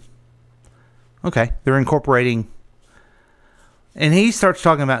woman. Okay, they're incorporating. And he starts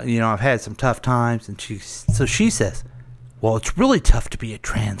talking about, I've had some tough times. And she says, well, it's really tough to be a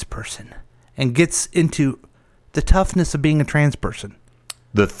trans person. And gets into the toughness of being a trans person.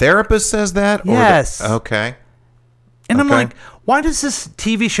 The therapist says that? Yes. Okay. And I'm like, why does this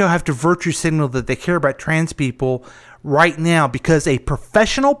TV show have to virtue signal that they care about trans people right now? Because a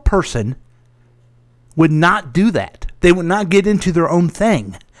professional person would not do that. They would not get into their own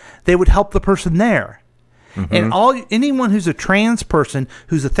thing. They would help the person there. Mm-hmm. And anyone who's a trans person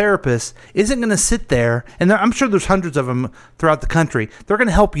who's a therapist isn't going to sit there, and I'm sure there's hundreds of them throughout the country. They're going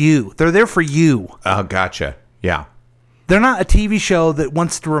to help you. They're there for you. Oh, gotcha. Yeah. They're not a TV show that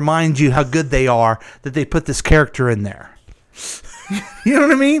wants to remind you how good they are that they put this character in there. You know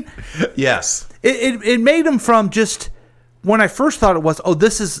what I mean? Yes. It made them from just when I first thought it was,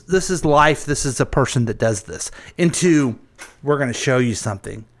 this is life, this is a person that does this, into we're going to show you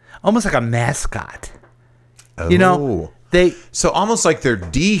something. Almost like a mascot. Oh. So almost like they're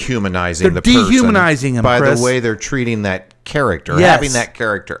dehumanizing the person. Dehumanizing him, by Chris. the way they're treating that character, yes. having that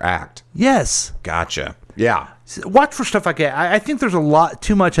character act. Yes. Gotcha. Yeah. Watch for stuff like that. I think there's a lot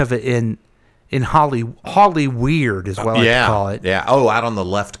too much of it in Holly Weird is what I like to call it. Yeah. Oh, out on the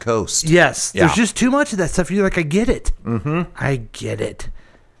left coast. Yes. Yeah. There's just too much of that stuff. You're like, I get it. Mm-hmm. I get it.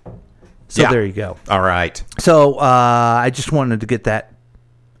 So there you go. All right. So I just wanted to get that.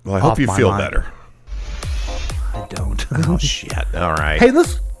 Well, I hope you feel better. I don't. Oh, shit. All right. Hey,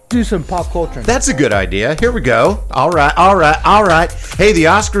 let's do some pop culture. That's a good idea. Here we go. All right. Hey, the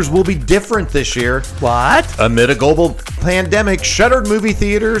Oscars will be different this year. What? Amid a global pandemic, shuttered movie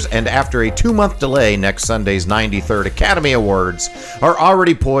theaters, and after a 2-month delay, next Sunday's 93rd Academy Awards are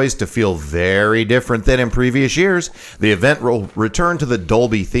already poised to feel very different than in previous years. The event will return to the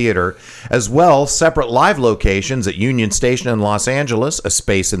Dolby Theater, as well separate live locations at Union Station in Los Angeles, a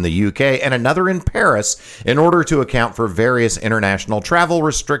space in the UK, and another in Paris, in order to account for various international travel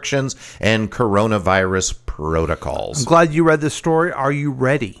restrictions and coronavirus protocols. I'm glad you read this story. Are you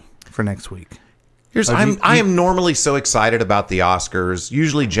ready for next week? I am normally so excited about the Oscars.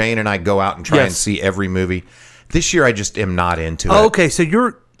 Usually Jane and I go out and try and see every movie. This year I just am not into it. Okay, so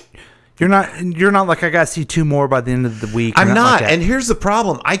you're not like, I got to see 2 more by the end of the week. I'm not. Like and here's the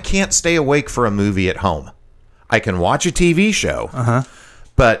problem. I can't stay awake for a movie at home. I can watch a TV show.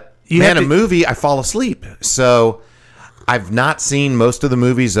 But a movie, I fall asleep. So I've not seen most of the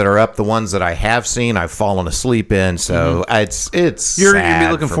movies that are up. The ones that I have seen, I've fallen asleep in. So it's you're sad gonna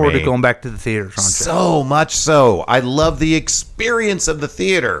be looking forward me. to going back to the theaters, aren't you? So much so. I love the experience of the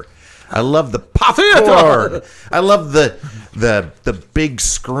theater. I love the popcorn. I love the big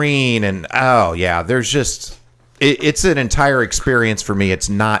screen, and there's just it's an entire experience for me. It's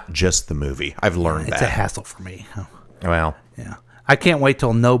not just the movie. I've learned that. It's a hassle for me. Well, yeah. I can't wait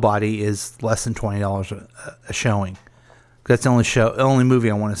till Nobody is less than $20 a showing. That's the only movie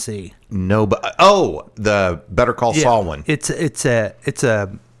I want to see. The Better Call Saul one. It's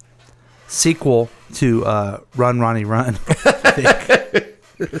a sequel to Run, Ronnie, Run.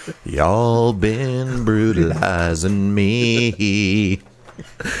 Y'all been brutalizing me.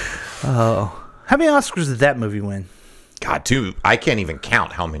 Oh, how many Oscars did that movie win? God, 2. I can't even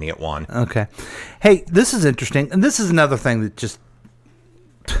count how many it won. Okay. Hey, this is interesting, and this is another thing that just.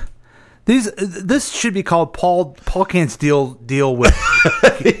 This should be called Paul can't deal with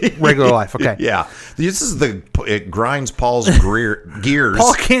regular life. Okay. Yeah. This is it grinds Paul's gears.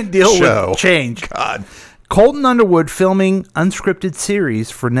 Paul can't deal show. with change. God. Colton Underwood filming unscripted series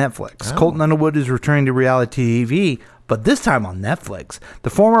for Netflix. Oh. Colton Underwood is returning to reality TV, but this time on Netflix. The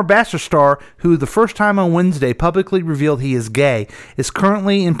former Bachelor star, who the first time on Wednesday publicly revealed he is gay, is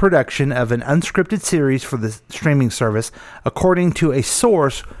currently in production of an unscripted series for the streaming service, according to a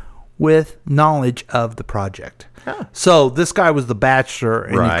source with knowledge of the project. Huh. So this guy was the Bachelor,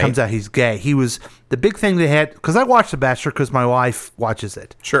 and Right. it comes out he's gay. He was the big thing they had, because I watched The Bachelor because my wife watches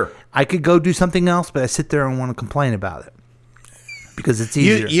it. Sure. I could go do something else, but I sit there and want to complain about it because it's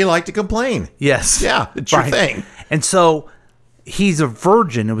easier. You like to complain. Yes. Yeah, it's your thing. And so he's a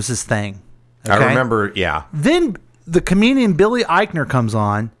virgin. It was his thing. I Okay? remember, yeah. Then the comedian Billy Eichner comes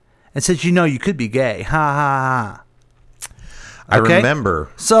on and says, you could be gay. Ha, ha, ha. I remember.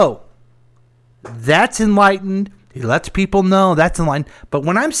 So that's enlightened. He lets people know that's enlightened. But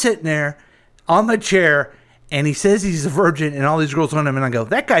when I'm sitting there on my chair and he says he's a virgin and all these girls on him and I go,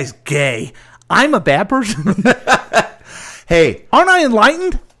 that guy's gay, I'm a bad person? Hey. Aren't I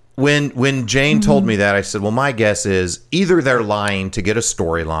enlightened? When Jane told me that, I said, well, my guess is either they're lying to get a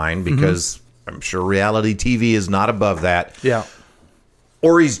storyline because I'm sure reality TV is not above that. Yeah.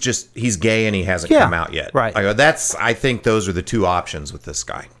 Or he's gay and he hasn't come out yet. Right. I think those are the two options with this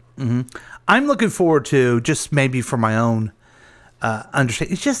guy. Mm-hmm. I'm looking forward to, just maybe for my own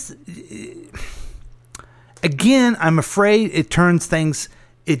understanding. It's just, again, I'm afraid it turns things,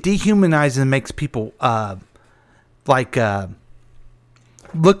 it dehumanizes and makes people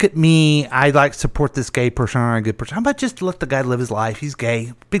look at me, I support this gay person, I'm a good person. How about just let the guy live his life? He's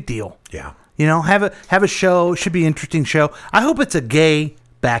gay. Big deal. Yeah. Have a show. It should be an interesting show. I hope it's a gay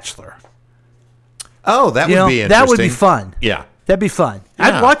Bachelor. Oh, that would be interesting. That would be fun. Yeah. That'd be fun.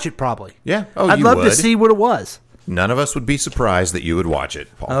 Yeah. I'd watch it probably. Yeah. Oh, I'd you love to would. see what it was. None of us would be surprised that you would watch it,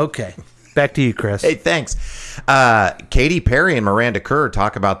 Paul. Okay. Back to you, Chris. Hey, thanks. Katy Perry and Miranda Kerr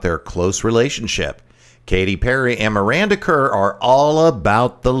talk about their close relationship. Katy Perry and Miranda Kerr are all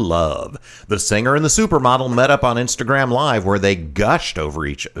about the love. The singer and the supermodel met up on Instagram Live where they gushed over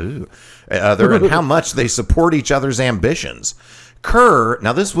each other and how much they support each other's ambitions. Kerr,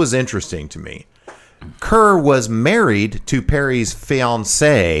 now this was interesting to me. Kerr was married to Perry's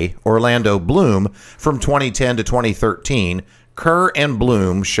fiancé, Orlando Bloom, from 2010 to 2013. Kerr and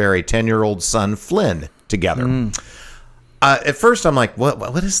Bloom share a 10-year-old son, Flynn, together. At first, I'm like,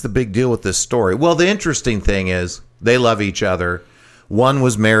 what is the big deal with this story? Well, the interesting thing is they love each other. One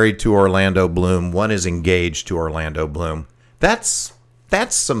was married to Orlando Bloom. One is engaged to Orlando Bloom. That's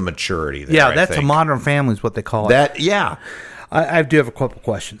some maturity there, Yeah, that's a modern family is what they call it. Yeah. I do have a couple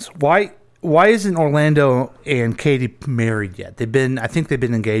questions. Why isn't Orlando and Katy married yet? I think they've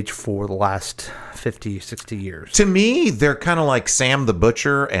been engaged for the last 50, 60 years. To me, they're kind of like Sam the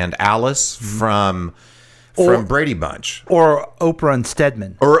Butcher and Alice from Brady Bunch. Or Oprah and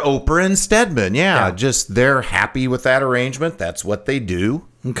Stedman. Yeah. Just they're happy with that arrangement. That's what they do.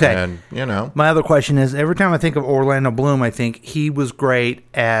 Okay. And, My other question is, every time I think of Orlando Bloom, I think he was great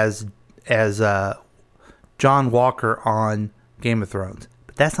as John Walker on Game of Thrones.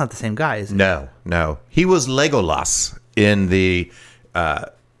 But that's not the same guy, is it? No. He was Legolas in the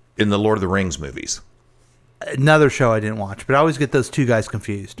Lord of the Rings movies. Another show I didn't watch, but I always get those two guys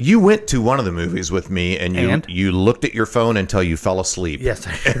confused. You went to one of the movies with me, and you looked at your phone until you fell asleep. Yes,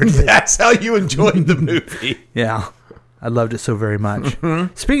 I did. That's how you enjoyed the movie. Yeah, I loved it so very much.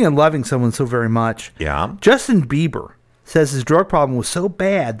 Speaking of loving someone so very much, yeah, Justin Bieber says his drug problem was so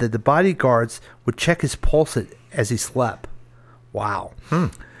bad that the bodyguards would check his pulse as he slept. Wow.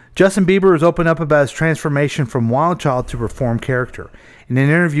 Justin Bieber has opened up about his transformation from wild child to reformed character. In an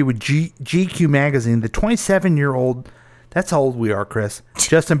interview with GQ magazine, the 27-year-old, that's how old we are, Chris,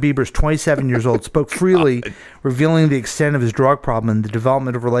 Justin Bieber's 27 years old, spoke freely, revealing the extent of his drug problem and the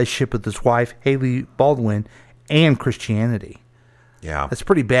development of a relationship with his wife, Hailey Baldwin, and Christianity. Yeah. That's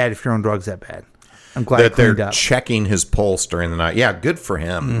pretty bad if you're on drugs that bad. I'm glad that I cleaned they're up. checking his pulse during the night. Yeah, good for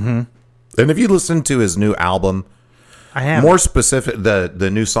him. And if you listen to his new album, I have. More specific, the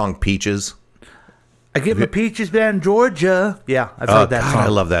new song Peaches. I get my peaches down in Georgia. Yeah, I've heard that God, song. I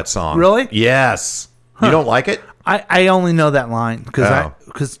love that song. Really? Yes. You don't like it? I only know that line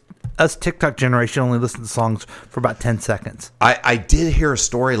because us TikTok generation only listen to songs for about 10 seconds. I did hear a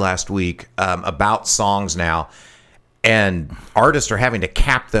story last week about songs now, and artists are having to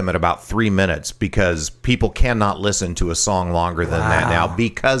cap them at about 3 minutes because people cannot listen to a song longer than that now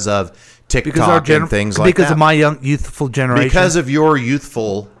because of TikTok and things like that. Because of my young, youthful generation. Because of your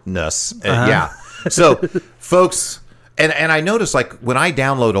youthfulness. Yeah. So, folks, And I notice, like, when I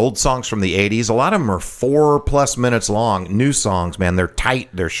download old songs from the 80s, a lot of them are 4+ minutes long. New songs, man, they're tight,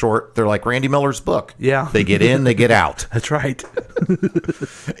 they're short. They're like Randy Miller's book. Yeah. They get in, they get out. That's right.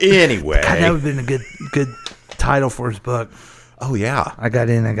 Anyway. God, that would have been a good title for his book. Oh, yeah. I got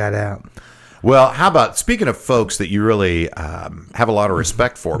in, I got out. Well, how about, speaking of folks that you really have a lot of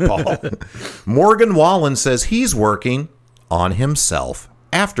respect for, Paul, Morgan Wallen says he's working on himself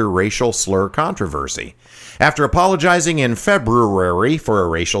after racial slur controversy. After apologizing in February for a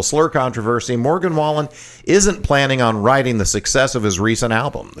racial slur controversy, Morgan Wallen isn't planning on writing the success of his recent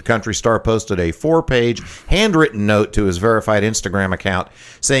album. The country star posted a 4-page handwritten note to his verified Instagram account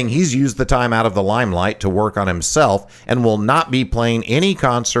saying he's used the time out of the limelight to work on himself and will not be playing any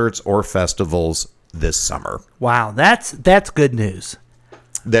concerts or festivals this summer. Wow, that's good news.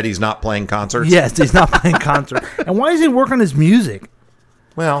 That he's not playing concerts? Yes, he's not playing concerts. And why does he work on his music?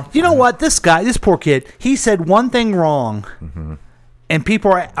 Well, you know what? This poor kid, he said one thing wrong, and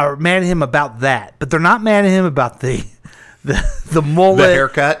people are mad at him about that, but they're not mad at him about the mullet, the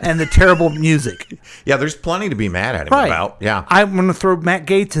haircut, and the terrible music. Yeah, there's plenty to be mad at him about. Yeah, I'm going to throw Matt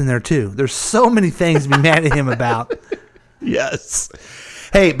Gaetz in there too. There's so many things to be mad at him about. Yes.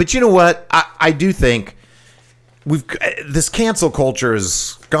 Hey, but you know what? I do think this cancel culture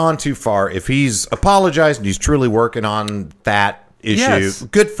has gone too far. If he's apologized and he's truly working on that issue, yes.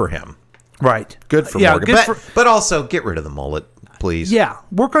 Good for him. Right. Good for Morgan. But also, get rid of the mullet, please. Yeah.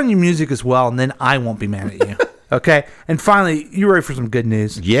 Work on your music as well, and then I won't be mad at you. Okay? And finally, you ready for some good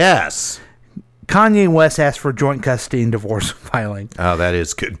news? Yes. Kanye West asked for joint custody and divorce filing. Oh, that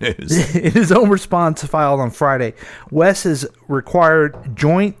is good news. In his own response filed on Friday, West has required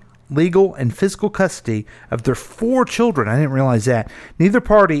joint legal and physical custody of their 4 children. I didn't realize that. Neither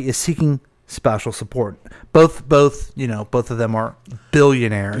party is seeking special support. Both of them are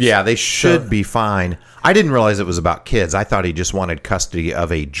billionaires. Yeah, they should be fine. I didn't realize it was about kids. I thought he just wanted custody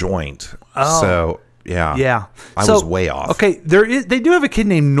of a joint. Oh. So, yeah. Yeah. I was way off. Okay, they do have a kid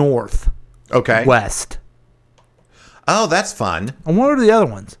named North. Okay. West. Oh, that's fun. And what are the other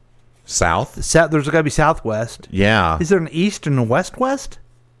ones? South. There's got to be Southwest. Yeah. Is there an East and a West?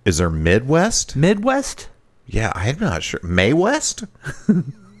 Is there Midwest? Midwest? Yeah, I'm not sure. May West?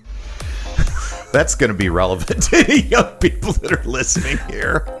 That's going to be relevant to the young people that are listening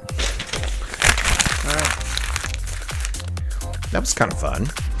here. All right. That was kind of fun.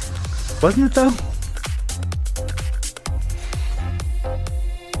 Wasn't it, though?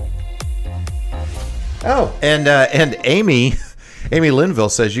 Oh, and Amy Linville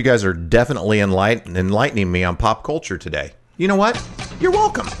says you guys are definitely enlightening me on pop culture today. You know what? You're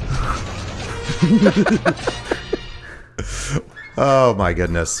welcome. Oh, my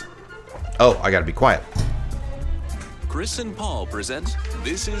goodness. Oh, I got to be quiet. Chris and Paul present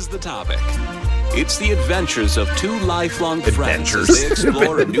This Is the Topic. It's the adventures of 2 lifelong friends as they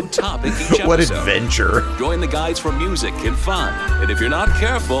explore a new topic each episode. What adventure. Join the guides for music and fun. And if you're not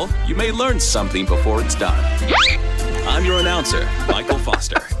careful, you may learn something before it's done. I'm your announcer, Michael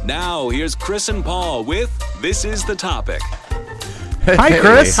Foster. Now, here's Chris and Paul with This Is the Topic. Hi,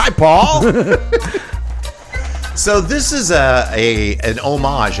 Chris. Hi, Paul. So this is an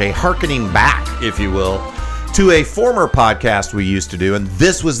homage, a hearkening back, if you will, to a former podcast we used to do, and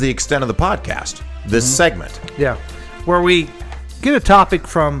this was the extent of the podcast, this segment. Yeah, where we get a topic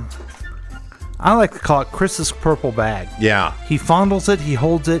from, I like to call it Chris's purple bag. Yeah. He fondles it, he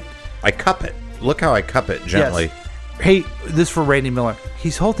holds it. I cup it. Look how I cup it gently. Yes. Hey, this is for Randy Miller.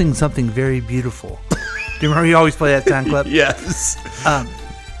 He's holding something very beautiful. Do you remember you always play that sound clip? Yes.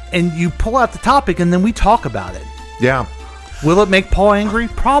 And you pull out the topic, and then we talk about it. Yeah. Will it make Paul angry?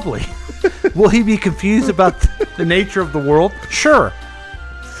 Probably. Will he be confused about the nature of the world? Sure.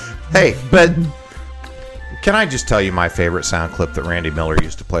 Hey, but can I just tell you my favorite sound clip that Randy Miller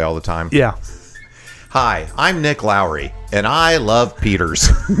used to play all the time? Yeah. Hi, I'm Nick Lowry, and I love Peters.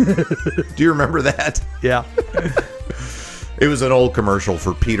 Do you remember that? Yeah. It was an old commercial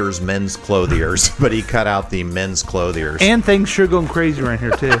for Peters Men's Clothiers, but he cut out the men's clothiers. And things sure going crazy around here,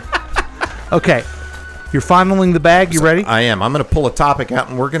 too. Okay. You're fondling the bag. You ready? I am. I'm going to pull a topic out,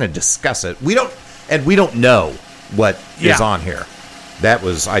 and we're going to discuss it. We don't know what is on here. That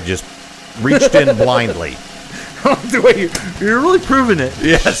was, I just reached in blindly. You're really proving it.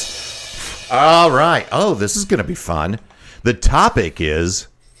 Yes. All right. Oh, this is going to be fun. The topic is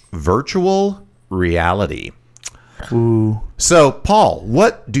virtual reality. Ooh. So, Paul,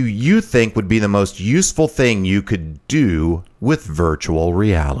 what do you think would be the most useful thing you could do with virtual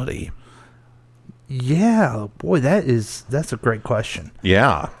reality? Yeah, boy, that's a great question.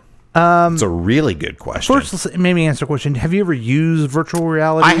 Yeah. It's a really good question. First, let's maybe answer the question. Have you ever used virtual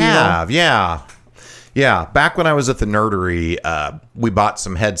reality? I have, yeah. Yeah, back when I was at the Nerdery, we bought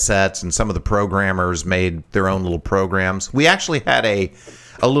some headsets, and some of the programmers made their own little programs. We actually had a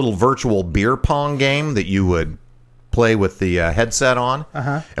little virtual beer pong game that you would play with the headset on,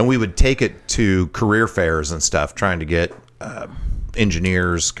 and we would take it to career fairs and stuff, trying to get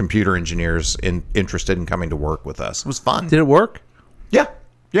computer engineers interested in coming to work with us. It was fun. Did it work?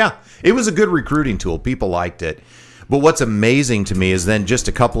 Yeah. It was a good recruiting tool. People liked it. But what's amazing to me is then just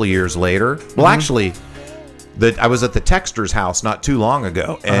a couple of years later, actually, I was at the Texter's house not too long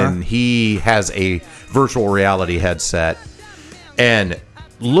ago, and he has a virtual reality headset, and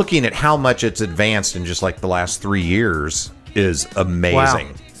looking at how much it's advanced in just like the last 3 years is amazing.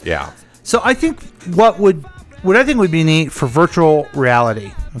 Wow. Yeah. So I think what I think would be neat for virtual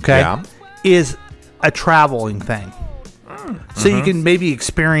reality, is a traveling thing. So you can maybe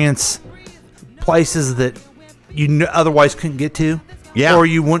experience places that you otherwise couldn't get to. Yeah. Or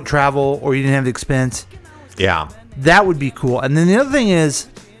you wouldn't travel, or you didn't have the expense. Yeah. That would be cool. And then the other thing is,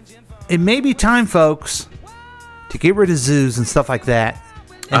 it may be time, folks, to get rid of zoos and stuff like that,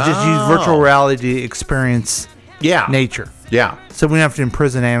 and just use virtual reality to experience nature. Yeah. So we don't have to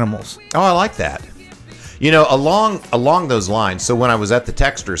imprison animals. Oh, I like that. You know, along those lines, so when I was at the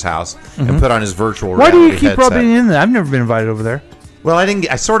Texter's house and put on his virtual reality Why do you keep headset, rubbing in there? I've never been invited over there. Well,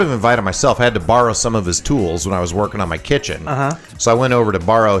 I sort of invited myself. I had to borrow some of his tools when I was working on my kitchen. So I went over to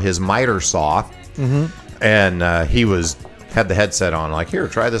borrow his miter saw, and he had the headset on, like, here,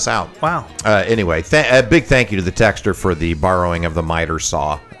 try this out. Wow. Anyway, a big thank you to the Texter for the borrowing of the miter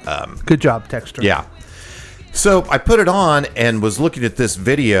saw. Good job, Texter. Yeah. So I put it on and was looking at this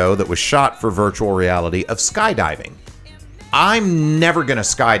video that was shot for virtual reality of skydiving. I'm never going to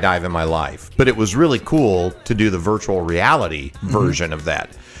skydive in my life, but it was really cool to do the virtual reality version of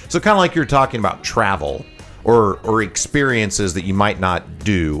that. So kind of like you're talking about travel or experiences that you might not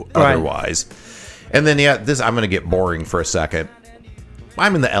do otherwise. And then, I'm going to get boring for a second.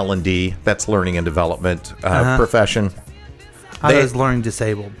 I'm in the L&D, that's learning and development profession. I was learning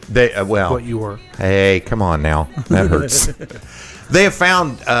disabled. What you were. Hey, come on now. That hurts. They have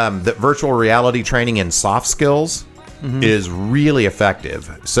found that virtual reality training in soft skills is really effective.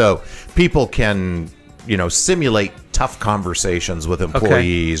 So people can, simulate tough conversations with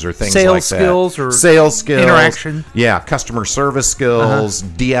employees or things like that. Sales skills. Interaction. Yeah, customer service skills,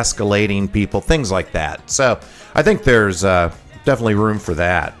 de-escalating people, things like that. So I think there's definitely room for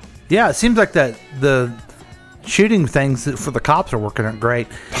that. Yeah, it seems like the shooting things for the cops are working out great.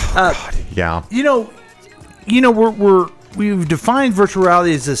 Yeah. We've defined virtual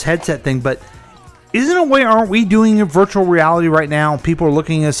reality as this headset thing, but aren't we doing a virtual reality right now? People are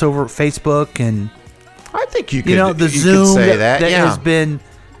looking at us over at Facebook, and I think you could, the Zoom could say that has been.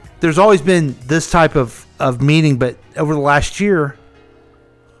 There's always been this type of meeting, but over the last year,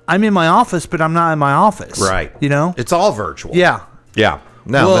 I'm in my office, but I'm not in my office. Right. It's all virtual. Yeah. Yeah.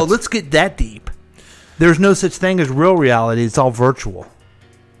 No. Well, let's get that deep. There's no such thing as real reality. It's all virtual.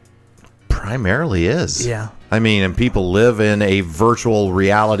 Primarily is. Yeah. I mean, and people live in a virtual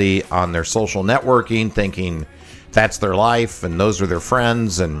reality on their social networking, thinking that's their life and those are their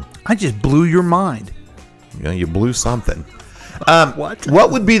friends. And I just blew your mind. You blew something. What?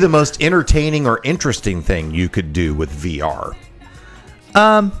 What would be the most entertaining or interesting thing you could do with VR?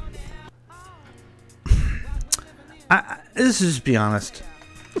 Let's just be honest.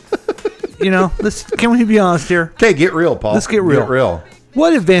 Can we be honest here? Okay, get real, Paul. Let's get real. Get real.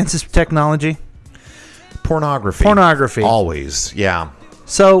 What advances technology? Pornography. Always, yeah.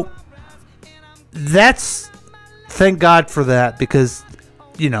 So, thank God for that, because,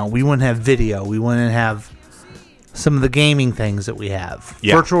 we wouldn't have video. We wouldn't have some of the gaming things that we have.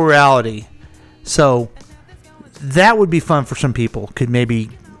 Yeah. Virtual reality. So, that would be fun for some people. Could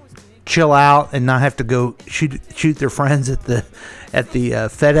maybe chill out and not have to go shoot their friends at the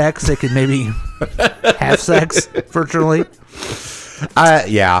FedEx. They could maybe have sex virtually.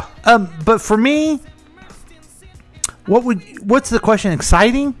 Yeah. But for me, what's the question?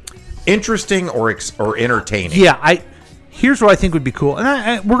 Exciting, interesting, or entertaining? Yeah. Here's what I think would be cool,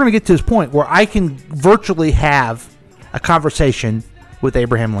 and we're going to get to this point where I can virtually have a conversation with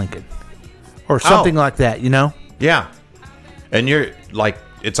Abraham Lincoln or something like that. Yeah. And you're like.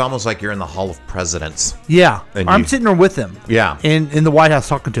 It's almost like you're in the Hall of Presidents. Yeah. I'm sitting there with him. Yeah. In the White House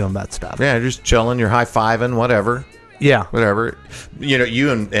talking to him about stuff. Yeah, just chilling. You're high-fiving, whatever. Yeah. Whatever.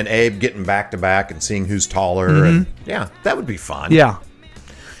 You and Abe getting back-to-back and seeing who's taller. And yeah, that would be fun. Yeah.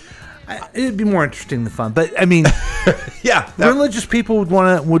 It'd be more interesting than fun. But, I mean, yeah, religious people would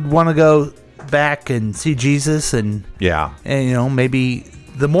want to go back and see Jesus and maybe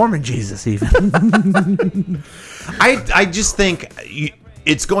the Mormon Jesus even. I just think...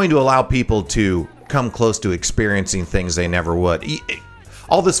 it's going to allow people to come close to experiencing things they never would.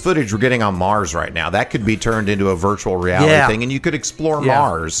 All this footage we're getting on Mars right now, that could be turned into a virtual reality thing, and you could explore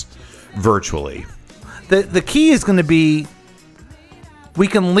Mars virtually. The key is going to be, we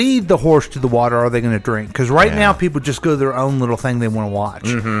can lead the horse to the water. Are they going to drink? Because right now people just go to their own little thing they want to watch.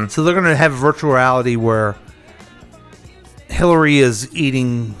 Mm-hmm. So they're going to have virtual reality where Hillary is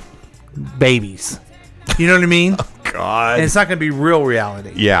eating babies. You know what I mean? Oh, God. And it's not going to be real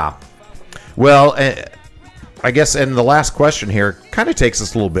reality. Yeah. Well, I guess, and the last question here kind of takes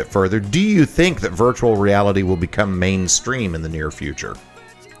us a little bit further. Do you think that virtual reality will become mainstream in the near future?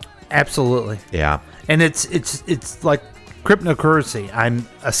 Absolutely. Yeah. And it's like cryptocurrency. I'm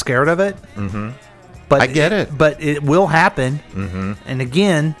scared of it. Mm-hmm. But I get it. But it will happen. Mm-hmm. And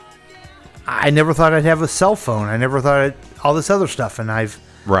again, I never thought I'd have a cell phone. I never thought all this other stuff, and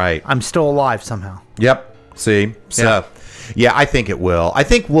I'm still alive somehow. Yep. See? So, yeah, I think it will. I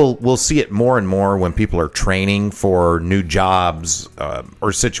think we'll see it more and more when people are training for new jobs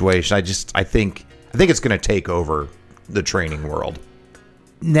or situations. I think it's going to take over the training world.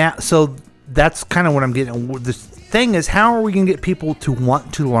 Now, so that's kind of what I'm getting. The thing is, how are we going to get people to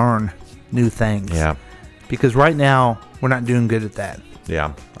want to learn new things? Yeah. Because right now, we're not doing good at that.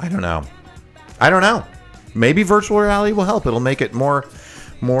 Yeah. I don't know. Maybe virtual reality will help. It'll make it more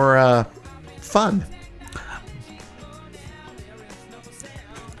fun.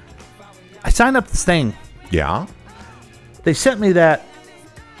 I signed up this thing. Yeah. They sent me that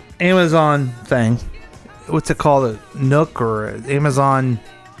Amazon thing. What's it called? A Nook or Amazon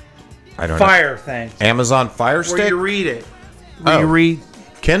Fire thing. Amazon Fire Stick? Where you read it. You read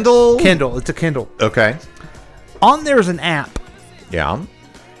Kindle? Kindle. It's a Kindle. Okay. On there's an app. Yeah.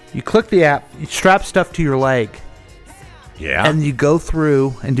 You click the app, you strap stuff to your leg. Yeah. And you go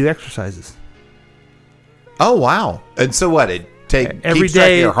through and do exercises. Oh, wow. And so what? It every keeps track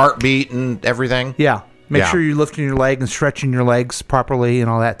day of your heartbeat and everything? Yeah. Make sure you're lifting your leg and stretching your legs properly and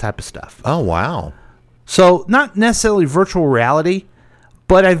all that type of stuff. Oh, wow. So, not necessarily virtual reality,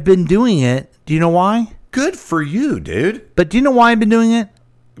 but I've been doing it. Do you know why? Good for you, dude. But do you know why I've been doing it?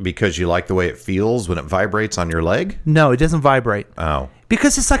 Because you like the way it feels when it vibrates on your leg? No, it doesn't vibrate. Oh.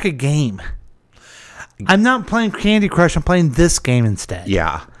 Because it's like a game. I'm not playing Candy Crush. I'm playing this game instead.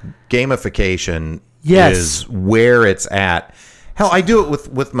 Yeah. Gamification is where it's at. Hell, I do it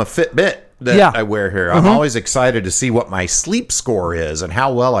with my Fitbit that I wear here. I'm always excited to see what my sleep score is and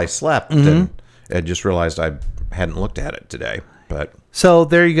how well I slept. And I just realized I hadn't looked at it today. But so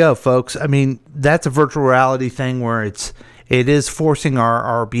there you go, folks. I mean, that's a virtual reality thing where it is forcing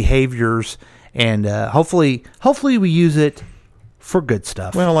our behaviors, and hopefully we use it for good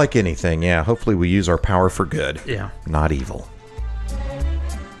stuff. Well, like anything, yeah. Hopefully we use our power for good. Yeah. Not evil.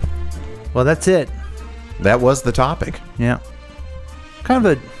 Well, that's it. That was the topic. Yeah. Kind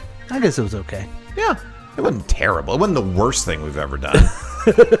of I guess it was okay. Yeah. It wasn't terrible. It wasn't the worst thing we've ever done.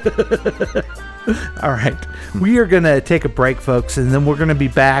 All right. We are going to take a break, folks, and then we're going to be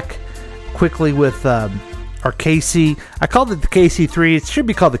back quickly with our KC. I called it the KC3. It should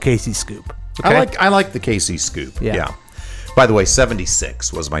be called the KC Scoop. Okay? I like the KC Scoop. Yeah. By the way,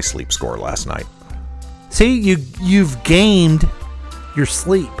 76 was my sleep score last night. See, you've gamed your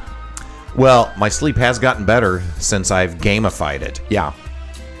sleep. Well, my sleep has gotten better since I've gamified it. Yeah.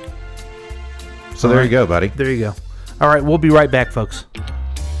 So there you go, buddy. There you go. All right, we'll be right back, folks.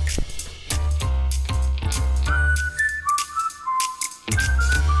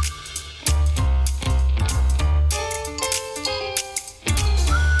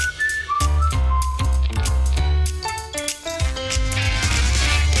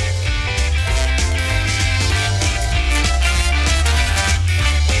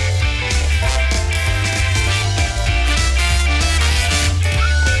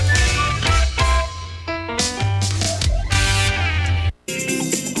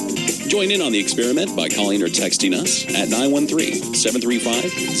 Join in on the experiment by calling or texting us at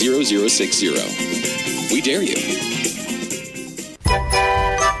 913-735-0060. We dare you.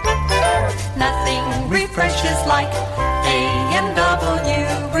 Nothing refreshes like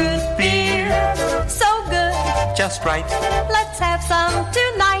A&W root beer. So good. Just right. Let's have some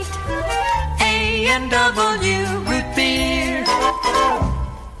tonight. A&W root beer.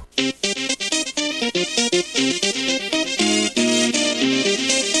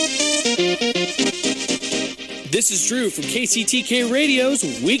 This is Drew from KCTK Radio's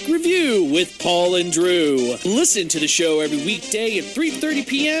Week Review with Paul and Drew. Listen to the show every weekday at 3:30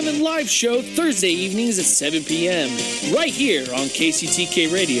 p.m. and live show Thursday evenings at 7 p.m. right here on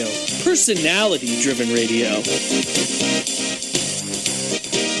KCTK Radio, personality-driven radio.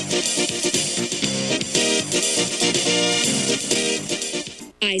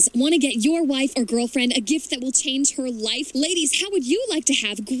 Eyes, want to get your wife or girlfriend a gift that will change her life? Ladies, how would you like to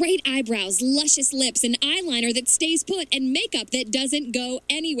have great eyebrows, luscious lips, an eyeliner that stays put, and makeup that doesn't go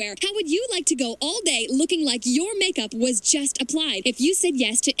anywhere? How would you like to go all day looking like your makeup was just applied? If you said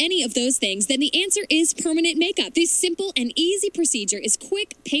yes to any of those things, then the answer is permanent makeup. This simple and easy procedure is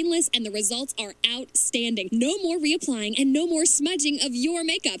quick, painless, and the results are outstanding. No more reapplying and no more smudging of your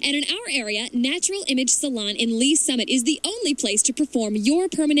makeup. And in our area, Natural Image Salon in Lee Summit is the only place to perform your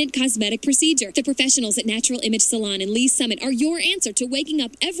permanent cosmetic procedure. The professionals at Natural Image Salon in Lee Summit are your answer to waking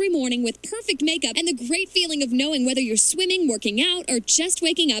up every morning with perfect makeup and the great feeling of knowing whether you're swimming, working out, or just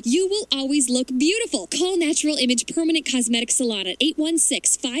waking up, you will always look beautiful. Call Natural Image Permanent Cosmetic Salon at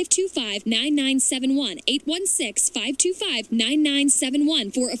 816-525-9971.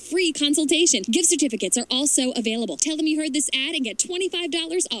 816-525-9971 for a free consultation. Gift certificates are also available. Tell them you heard this ad and get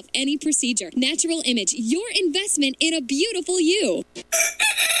 $25 off any procedure. Natural Image, your investment in a beautiful you.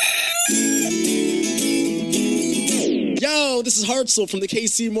 Yo, this is Hartzell from the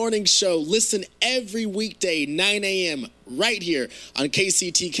KC Morning Show. Listen every weekday, 9 a.m., right here on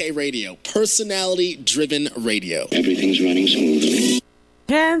KCTK Radio. Personality-driven radio. Everything's running smoothly.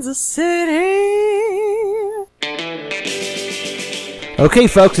 Kansas City. Okay,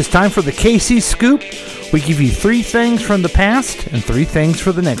 folks, it's time for the KC Scoop. We give you 3 things from the past and 3 things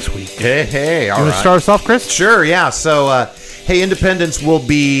for the next week. Hey, all right. You want to start us off, Chris? Sure, yeah. So, hey, Independence will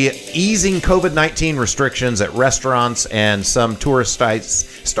be easing COVID-19 restrictions at restaurants and some tourist sites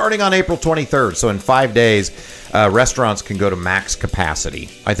starting on April 23rd. So in 5 days, restaurants can go to max capacity.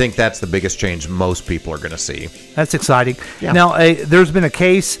 I think that's the biggest change most people are going to see. That's exciting. Yeah. Now, there's been a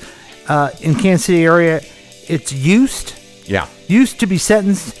case in Kansas City area. It's used to be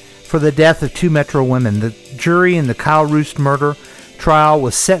sentenced for the death of 2 Metro women. The jury in the Kyle Roost murder trial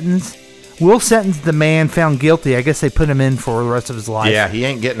will sentence the man found guilty. I guess they put him in for the rest of his life. Yeah, he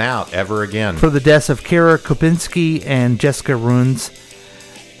ain't getting out ever again. For the deaths of Kara Kopinski and Jessica Runes.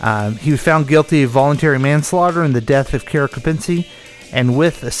 He was found guilty of voluntary manslaughter in the death of Kara Kopinski and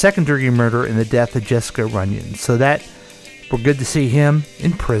with a second-degree murder in the death of Jessica Runyon. So that, we're good to see him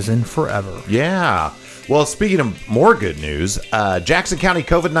in prison forever. Yeah. Well, speaking of more good news, Jackson County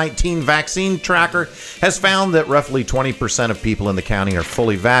COVID-19 vaccine tracker has found that roughly 20% of people in the county are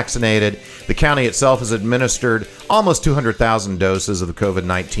fully vaccinated. The county itself has administered almost 200,000 doses of the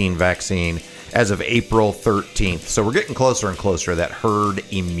COVID-19 vaccine as of April 13th. So we're getting closer and closer to that herd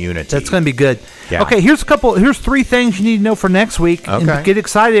immunity. That's going to be good. Yeah. Okay, here's 3 things you need to know for next week. Okay. And get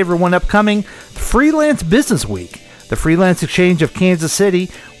excited, everyone. Upcoming Freelance Business Week. The Freelance Exchange of Kansas City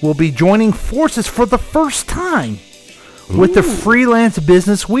will be joining forces for the first time with the Freelance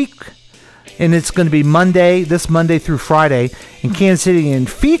Business Week. And it's going to be this Monday through Friday in Kansas City, and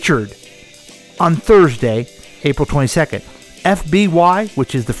featured on Thursday, April 22nd. FBY,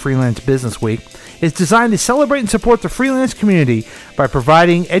 which is the Freelance Business Week, is designed to celebrate and support the freelance community by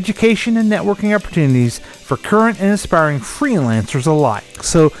providing education and networking opportunities for current and aspiring freelancers alike.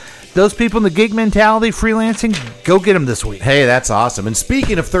 So those people in the gig mentality, freelancing, go get them this week. Hey, that's awesome. And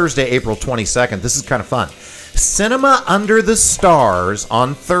speaking of Thursday, April 22nd, this is kind of fun. Cinema Under the Stars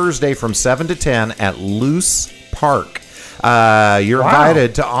on Thursday from 7 to 10 at Luce Park. You're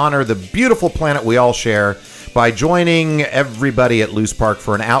invited to honor the beautiful planet we all share by joining everybody at Luce Park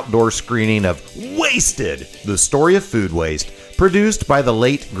for an outdoor screening of Wasted, the story of food waste, produced by the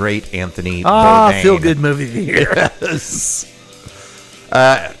late, great Anthony Bourdain. Feel-good movie theater. Yes.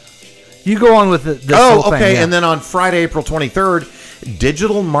 You go on with this whole thing. Okay. Yeah. And then on Friday, April 23rd,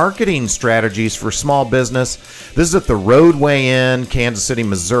 digital marketing strategies for small business. This is at the Roadway Inn, Kansas City,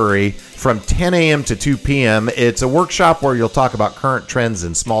 Missouri, from 10 a.m. to 2 p.m. It's a workshop where you'll talk about current trends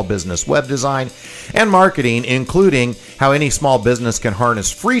in small business web design and marketing, including how any small business can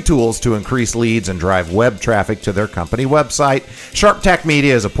harness free tools to increase leads and drive web traffic to their company website. SharpTac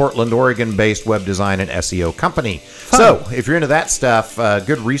Media is a Portland, Oregon-based web design and SEO company. Fun. So if you're into that stuff,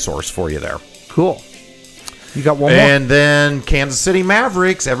 good resource for you there. Cool. You got one more? And then Kansas City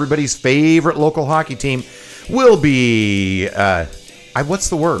Mavericks, everybody's favorite local hockey team, will be, what's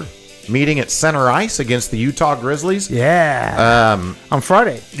the word? Meeting at Center Ice against the Utah Grizzlies. Yeah. On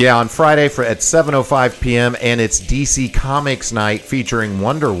Friday. Yeah, on Friday at 7:05 p.m. And it's DC Comics Night featuring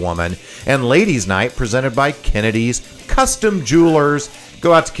Wonder Woman and Ladies Night presented by Kennedy's Custom Jewelers.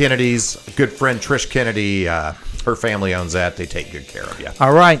 Go out to Kennedy's. Good friend Trish Kennedy, her family owns that. They take good care of you.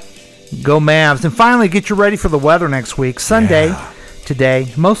 All right. Go Mavs. And finally, get you ready for the weather next week. Sunday,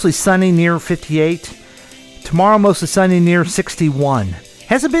 today, mostly sunny near 58. Tomorrow, mostly sunny near 61.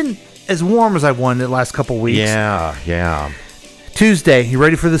 Hasn't been as warm as I wanted the last couple weeks. Yeah. Tuesday, you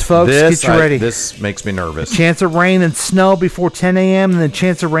ready for this, folks? Get you ready. This makes me nervous. A chance of rain and snow before 10 a.m. and then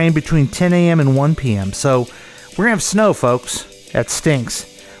chance of rain between 10 a.m. and 1 p.m. So we're going to have snow, folks. That stinks.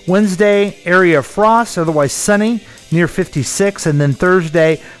 Wednesday, area of frost, otherwise sunny, near 56. And then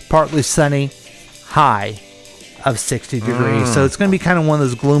Thursday, partly sunny, high of 60 degrees. So it's going to be kind of one of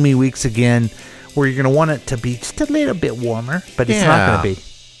those gloomy weeks again where you're going to want it to be just a little bit warmer, but it's not going to be.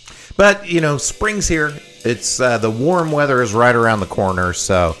 But, spring's here. It's the warm weather is right around the corner.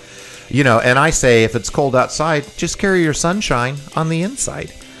 So, and I say if it's cold outside, just carry your sunshine on the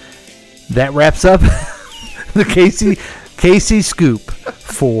inside. That wraps up the KC Scoop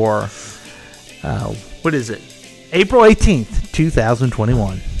for, what is it? April 18th,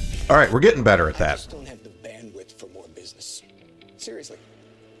 2021. All right, we're getting better at that. I don't have the bandwidth for more business. Seriously,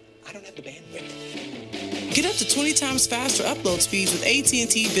 I don't have the bandwidth. Get up to 20 times faster upload speeds with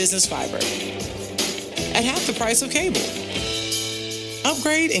AT&T Business Fiber at half the price of cable.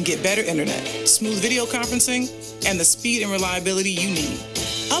 Upgrade and get better internet, smooth video conferencing, and the speed and reliability you need.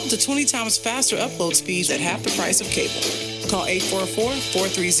 Up to 20 times faster upload speeds at half the price of cable. Call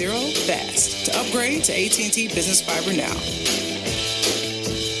 844-430-FAST to upgrade to AT&T Business Fiber now.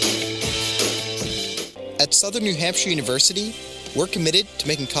 At Southern New Hampshire University, we're committed to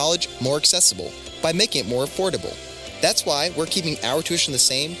making college more accessible by making it more affordable. That's why we're keeping our tuition the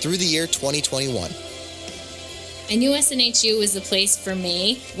same through the year 2021. I knew SNHU was the place for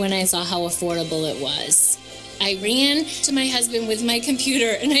me when I saw how affordable it was. I ran to my husband with my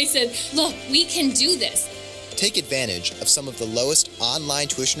computer and I said, look, we can do this. Take advantage of some of the lowest online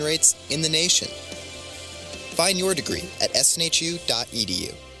tuition rates in the nation. Find your degree at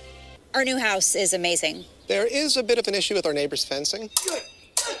snhu.edu. Our new house is amazing. There is a bit of an issue with our neighbor's fencing.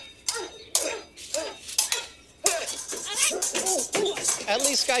 At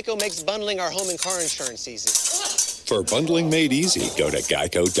least Geico makes bundling our home and car insurance easy. For bundling made easy, go to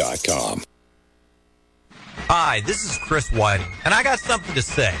geico.com. Hi, this is Chris Whiting, and I got something to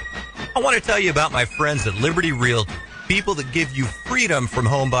say. I want to tell you about my friends at Liberty Realty, people that give you freedom from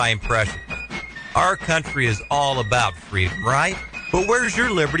home buying pressure. Our country is all about freedom, right? But where's your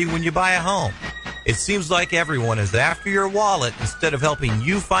liberty when you buy a home? It seems like everyone is after your wallet instead of helping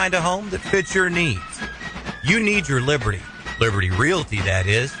you find a home that fits your needs. You need your liberty. Liberty Realty, that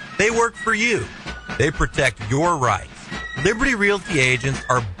is. They work for you. They protect your rights. Liberty Realty agents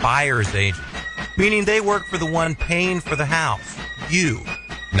are buyer's agents, meaning they work for the one paying for the house, you.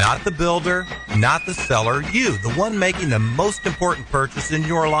 Not the builder, not the seller, you, the one making the most important purchase in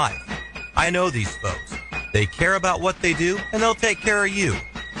your life. I know these folks. They care about what they do, and they'll take care of you.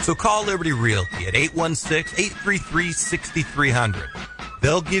 So call Liberty Realty at 816-833-6300.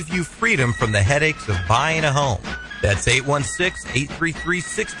 They'll give you freedom from the headaches of buying a home. That's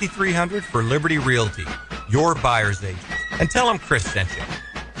 816-833-6300 for Liberty Realty, your buyer's agent. And tell them Chris sent you.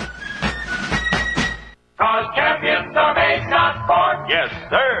 Cause champions are made, not born. Yes,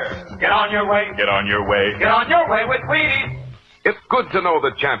 sir. Get on your way. Get on your way. Get on your way with Wheaties. It's good to know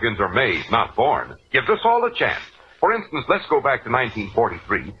that champions are made, not born. Gives us all a chance. For instance, let's go back to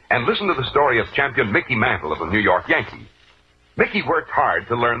 1943 and listen to the story of champion Mickey Mantle of the New York Yankees. Mickey worked hard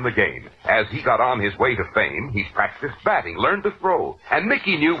to learn the game. As he got on his way to fame, he practiced batting, learned to throw. And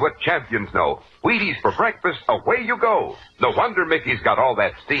Mickey knew what champions know. Wheaties for breakfast, away you go. No wonder Mickey's got all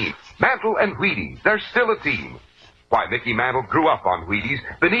that steam. Mantle and Wheaties, they're still a team. Why, Mickey Mantle grew up on Wheaties,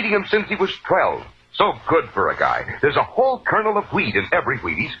 been eating them since he was 12. So good for a guy. There's a whole kernel of wheat in every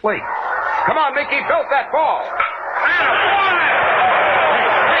Wheaties flake. Come on, Mickey, belt that ball.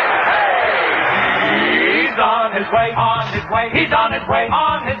 He's on his way, on his way. He's on his way,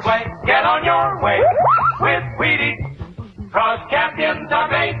 on his way. Get on your way with Wheaties. Cause champions are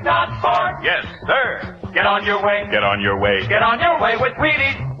made, not born. Yes, sir. Get on your way. Get on your way. Get on your way with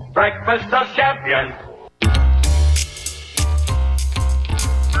Wheaties. Breakfast of champions.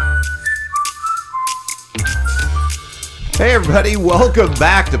 Hey, everybody. Welcome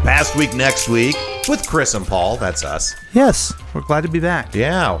back to Past Week, Next Week with Chris and Paul. That's us. Yes, we're glad to be back.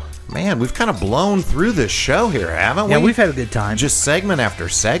 Yeah. Man, we've kind of blown through this show here, haven't we? Yeah, we've had a good time. Just segment after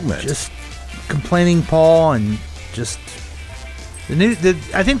segment. Just complaining, Paul, and just...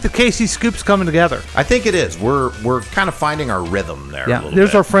 I think the KC Scoop's coming together. I think it is. We're kind of finding our rhythm there. Yeah, a little there's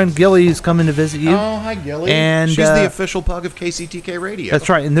bit. our friend Gilly who's coming to visit you. Oh, hi, Gilly. And she's the official pug of KCTK Radio. That's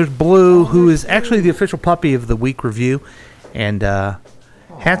right. And there's Blue, who is actually the official puppy of the week review. And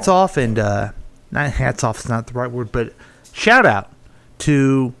hats off, and not hats off is not the right word, but shout out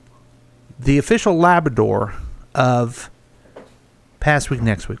to the official Labrador of Past Week,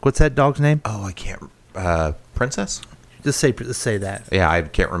 Next Week. What's that dog's name? Oh, I can't. Princess? Just say that. Yeah, I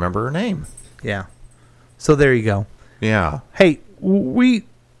can't remember her name. Yeah. So there you go. Yeah. Hey, we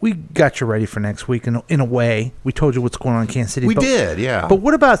got you ready for next week in a way. We told you what's going on in Kansas City. We did, yeah. But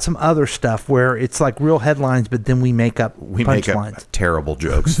what about some other stuff where it's like real headlines, but then we make up punchlines? Terrible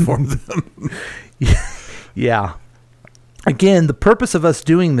jokes for them. Yeah. Again, the purpose of us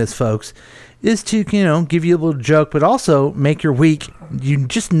doing this, folks, is to, give you a little joke, but also make your week. You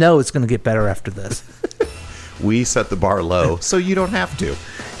just know it's going to get better after this. We set the bar low, so you don't have to.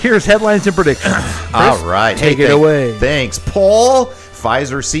 Here's headlines and predictions. Chris, all right. Take it away. Thanks, Paul.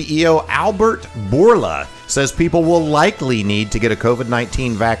 Pfizer CEO Albert Bourla says people will likely need to get a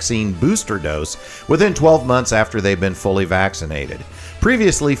COVID-19 vaccine booster dose within 12 months after they've been fully vaccinated.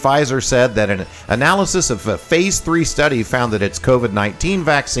 Previously, Pfizer said that an analysis of a phase 3 study found that its COVID-19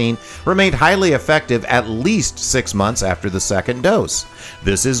 vaccine remained highly effective at least 6 months after the second dose.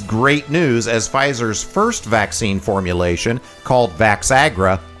 This is great news, as Pfizer's first vaccine formulation, called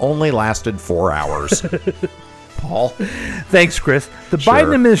Vaxagra, only lasted 4 hours. Paul? Thanks, Chris. The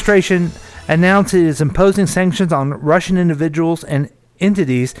Biden administration announced it is imposing sanctions on Russian individuals and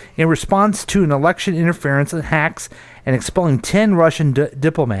entities in response to an election interference and hacks, and expelling 10 Russian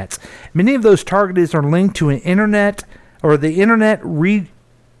diplomats. Many of those targeted are linked to the Internet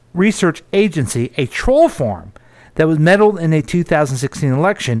Research Agency, a troll farm that was meddled in a 2016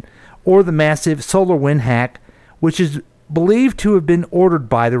 election, or the massive SolarWinds hack, which is believed to have been ordered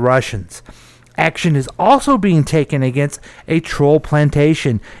by the Russians. Action is also being taken against a troll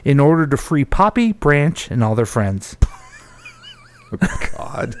plantation in order to free Poppy, Branch, and all their friends.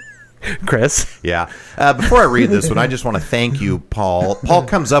 God. Chris? Yeah. Before I read this one, I just want to thank you, Paul. Paul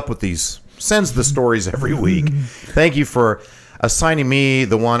comes up with sends the stories every week. Thank you for assigning me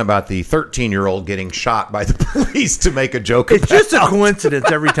the one about the 13-year-old getting shot by the police to make a joke about. It's just a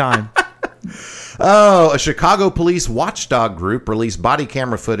coincidence every time. Oh, a Chicago police watchdog group released body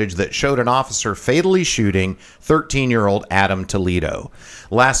camera footage that showed an officer fatally shooting 13-year-old Adam Toledo.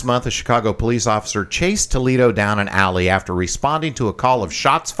 Last month, a Chicago police officer chased Toledo down an alley after responding to a call of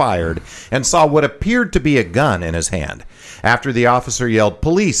shots fired and saw what appeared to be a gun in his hand. After the officer yelled,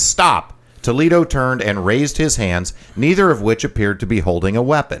 "Police, stop!" Toledo turned and raised his hands, neither of which appeared to be holding a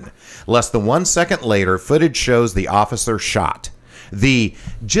weapon. Less than 1 second later, footage shows the officer shot. The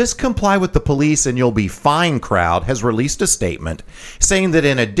 "just comply with the police and you'll be fine" crowd has released a statement saying that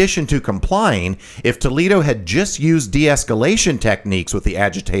in addition to complying, if Toledo had just used de-escalation techniques with the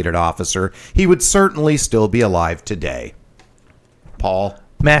agitated officer, he would certainly still be alive today. Paul?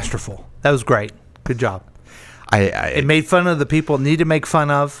 Masterful. That was great. Good job. It made fun of the people it needed to make fun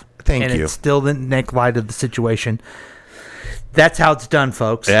of. Thank and you. It still didn't make light of the situation. That's how it's done,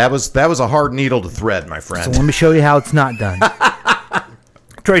 folks. That was a hard needle to thread, my friend. So let me show you how it's not done.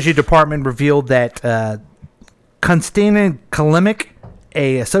 Treasury Department revealed that Konstantin Kilimnik,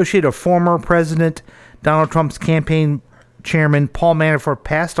 a associate of former President Donald Trump's campaign chairman Paul Manafort,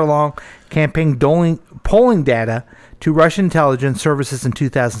 passed along campaign polling data to Russian intelligence services in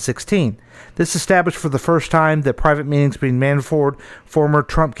 2016. This established for the first time that private meetings between Manafort, former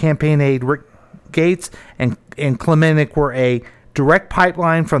Trump campaign aide Rick Gates, and Kilimnik were a direct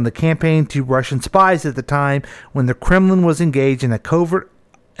pipeline from the campaign to Russian spies at the time when the Kremlin was engaged in a covert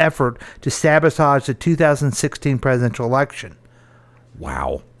effort to sabotage the 2016 presidential election.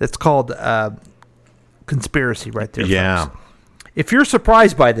 Wow. That's called conspiracy right there. Yeah. Folks. If you're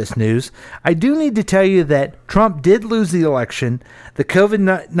surprised by this news, I do need to tell you that Trump did lose the election, the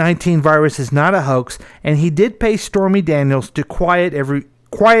COVID-19 virus is not a hoax, and he did pay Stormy Daniels to quiet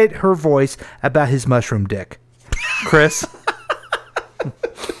her voice about his mushroom dick. Chris?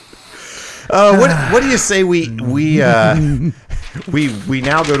 What do you say we now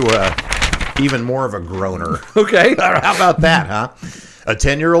go to even more of a groaner? Okay. How about that, huh? A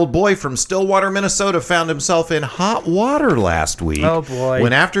 10-year-old boy from Stillwater, Minnesota found himself in hot water last week. Oh, boy.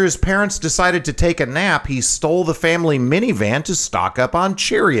 When after his parents decided to take a nap, he stole the family minivan to stock up on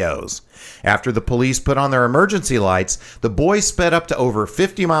Cheerios. After the police put on their emergency lights, the boy sped up to over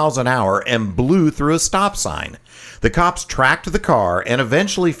 50 miles an hour and blew through a stop sign. The cops tracked the car and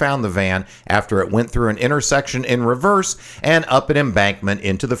eventually found the van after it went through an intersection in reverse and up an embankment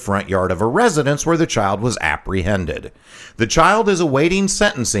into the front yard of a residence where the child was apprehended. The child is awaiting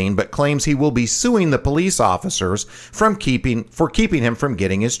sentencing but claims he will be suing the police officers for keeping him from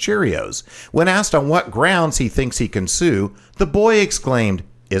getting his Cheerios. When asked on what grounds he thinks he can sue, the boy exclaimed,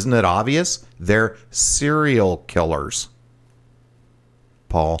 "Isn't it obvious? They're serial killers."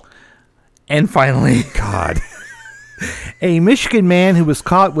 Paul. And finally, God. A Michigan man who was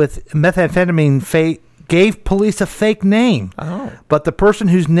caught with methamphetamine gave police a fake name. Oh. But the person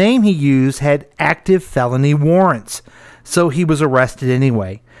whose name he used had active felony warrants, so he was arrested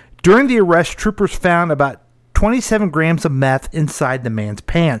anyway. During the arrest, troopers found about 27 grams of meth inside the man's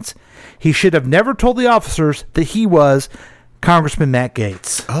pants. He should have never told the officers that he was Congressman Matt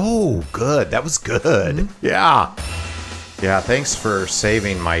Gaetz. Oh, good. That was good. Mm-hmm. Yeah. Yeah, thanks for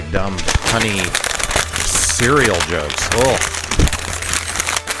saving my dumb honey cereal jokes. Oh.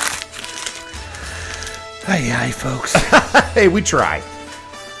 Aye, folks. Hey, we try.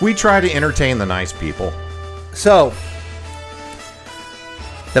 We try to entertain the nice people. So,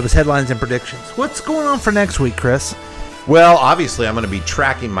 that was headlines and predictions. What's going on for next week, Chris? Well, obviously, I'm going to be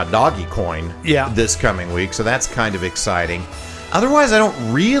tracking my doggy coin this coming week, so that's kind of exciting. Otherwise, I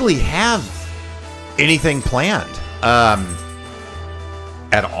don't really have anything planned at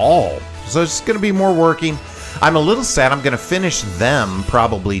all. So it's going to be more working. I'm a little sad. I'm going to finish Them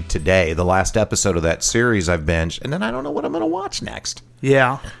probably today, the last episode of that series I've binged, and then I don't know what I'm going to watch next.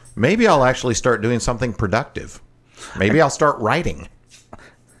 Yeah. Maybe I'll actually start doing something productive. Maybe I'll start writing.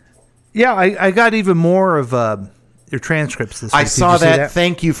 Yeah, I got even more of your transcripts this week. I saw that.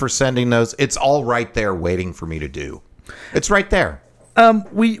 Thank you for sending those. It's all right there waiting for me to do. It's right there.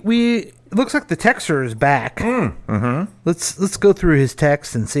 We it looks like the texter is back. Mm-hmm. Let's go through his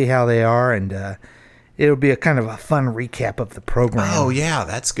texts and see how they are, and it'll be a kind of a fun recap of the program. Oh yeah,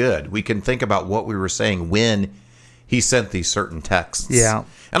 that's good. We can think about what we were saying when he sent these certain texts. Yeah,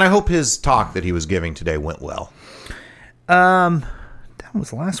 and I hope his talk that he was giving today went well. That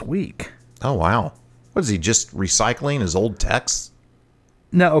was last week. Oh wow, what is he just recycling his old texts?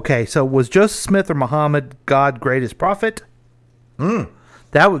 No, okay. So was Joseph Smith or Muhammad God greatest prophet?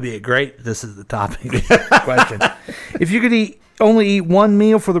 That would be a great. This is the topic question. If you could only eat one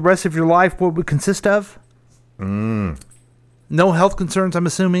meal for the rest of your life, what would it consist of? No health concerns, I'm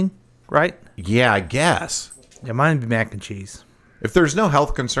assuming, right? Yeah, I guess. Yeah, mine would be mac and cheese. If there's no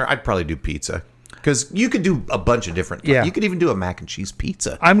health concern, I'd probably do pizza. Because you could do a bunch of different. Yeah. You could even do a mac and cheese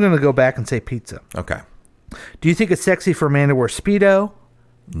pizza. I'm going to go back and say pizza. Okay. Do you think it's sexy for a man to wear Speedo?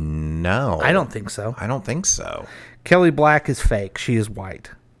 No. I don't think so. I don't think so. Kelly Black is fake. She is white.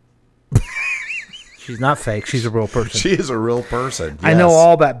 She's not fake. She's a real person. She is a real person. Yes. I know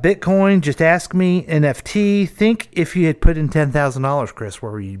all about Bitcoin. Just ask me. NFT. Think if you had put in $10,000, Chris,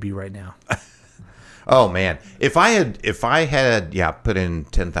 where would you be right now? Oh man, if I had put in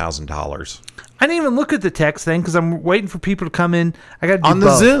 $10,000. I didn't even look at the text thing because I'm waiting for people to come in. I got to do on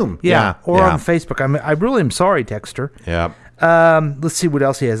both. the Zoom, or on Facebook. I really am sorry, Texter. Yeah. Let's see what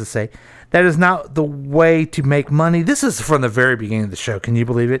else he has to say. That is not the way to make money. This is from the very beginning of the show. Can you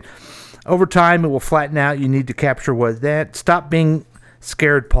believe it? Over time, it will flatten out. You need to capture what that. Stop being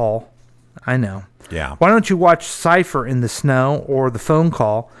scared, Paul. I know. Yeah. Why don't you watch Cypher in the Snow or The Phone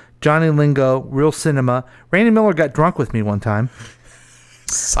Call? Johnny Lingo, Real Cinema. Randy Miller got drunk with me one time.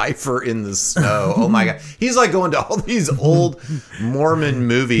 Cypher in the Snow. Oh my God. He's like going to all these old Mormon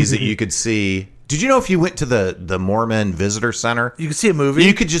movies that you could see. Did you know if you went to the Mormon Visitor Center, you could see a movie?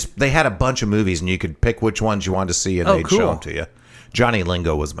 You could they had a bunch of movies and you could pick which ones you wanted to see and they'd show them to you. Johnny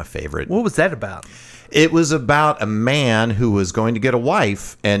Lingo was my favorite. What was that about? It was about a man who was going to get a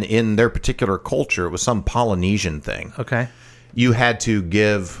wife, and in their particular culture, it was some Polynesian thing. Okay. You had to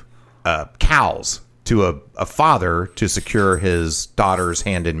give cows to a father to secure his daughter's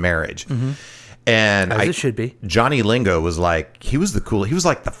hand in marriage. Mm-hmm. And as it should be. Johnny Lingo was like, he was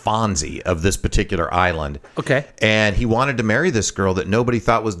like the Fonzie of this particular island. Okay. And he wanted to marry this girl that nobody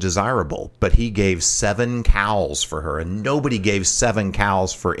thought was desirable, but he gave 7 cows for her, and nobody gave 7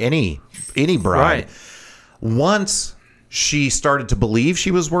 cows for any bride. Right. Once she started to believe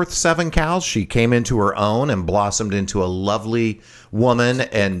she was worth 7 cows, she came into her own and blossomed into a lovely woman.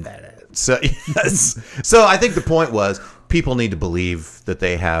 And so, yes. So I think the point was, people need to believe that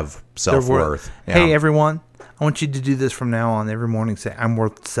they have self-worth. Yeah. Hey, everyone, I want you to do this from now on. Every morning, say, I'm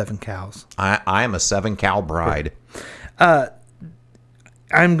worth 7 cows. I am a 7-cow bride. I'm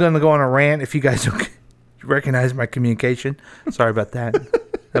going to go on a rant if you guys don't recognize my communication. Sorry about that.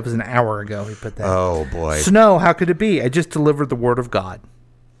 That was an hour ago he put that. Oh, boy. Snow, how could it be? I just delivered the word of God.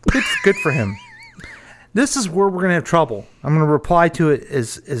 Good for him. This is where we're going to have trouble. I'm going to reply to it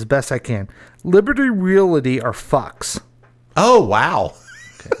as best I can. Liberty Realty are fucks. Oh, wow.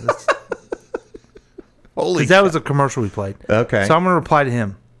 Okay, holy that was a commercial we played. Okay. So I'm going to reply to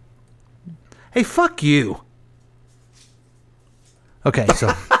him. Hey, fuck you. Okay,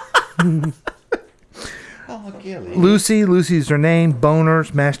 so. Oh, Gilly. Lucy's her name.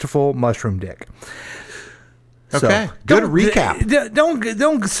 Boners, masterful, mushroom dick. Okay. So, good recap.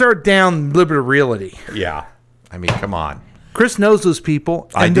 Don't start down Liberty Realty. Yeah. I mean, come on. Chris knows those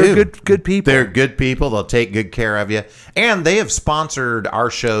people. And I they're do. good people. They're good people. They'll take good care of you. And they have sponsored our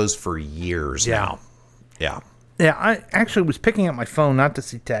shows for years now. Yeah. Yeah, I actually was picking up my phone not to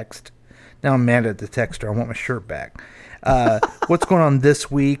see text, Now I'm mad at the texter. I want my shirt back. What's going on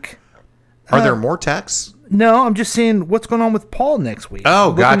this week? Are there more texts? No, I'm just saying what's going on with Paul next week. Oh,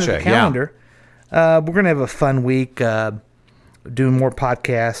 Looking gotcha. at the calendar. We're going to have a fun week doing more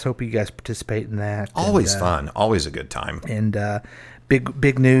podcasts. Hope you guys participate in that. Always fun. Always a good time. And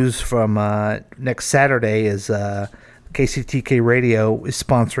big news from next Saturday is KCTK Radio is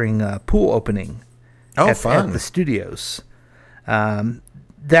sponsoring a pool opening at the studios.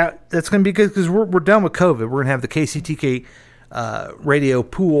 That's going to be good because we're done with COVID. We're going to have the KCTK radio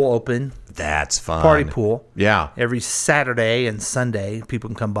pool open. That's fun. Party pool. Yeah. Every Saturday and Sunday, people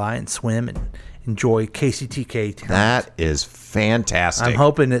can come by and swim and enjoy KCTK talent. That is fantastic. I'm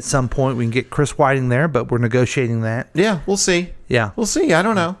hoping at some point we can get Chris Whiting there, but we're negotiating that. Yeah, we'll see. Yeah. We'll see. I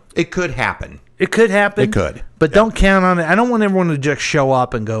don't know. It could happen. It could happen. It could. But don't count on it. I don't want everyone to just show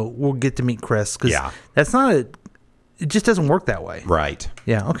up and go, we'll get to meet Chris. Because that's not it just doesn't work that way. Right.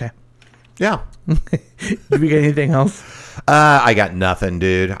 Yeah, okay. Yeah. Do we get anything else? I got nothing,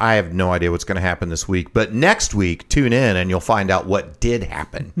 dude. I have no idea what's going to happen this week. But next week, tune in and you'll find out what did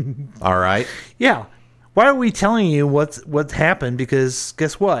happen. All right? Yeah. Why are we telling you what's happened? Because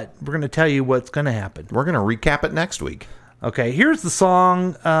guess what? We're going to tell you what's going to happen. We're going to recap it next week. Okay. Here's the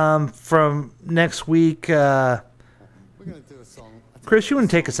song from next week. Chris, you want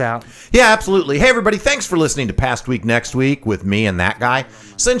to take us out? Yeah, absolutely. Hey, everybody, thanks for listening to Past Week Next Week with me and that guy.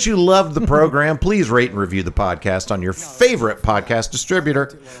 Since you loved the program, please rate and review the podcast on your favorite podcast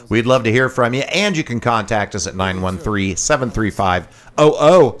distributor. We'd love to hear from you, and you can contact us at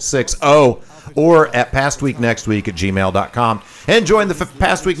 913-735-0060 or at pastweeknextweek@gmail.com. And join the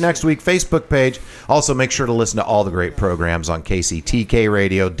Past Week Next Week Facebook page. Also, make sure to listen to all the great programs on KCTK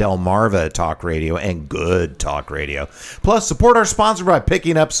Radio, Delmarva Talk Radio, and Good Talk Radio. Plus, support our sponsor by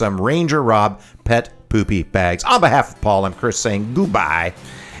picking up some Ranger Rob Pet Poopy Bags. On behalf of Paul, I'm Chris saying goodbye.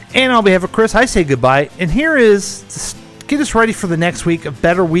 And on behalf of Chris, I say goodbye. And here is, to get us ready for the next week, a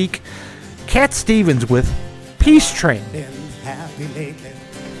better week, Cat Stevens with Peace Train.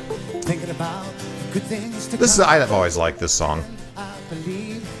 I've always liked this song. I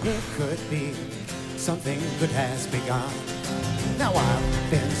believe it could be something good has begun. Now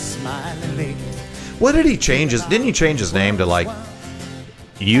I've been smiling lately. What did he change? Didn't he change his name to like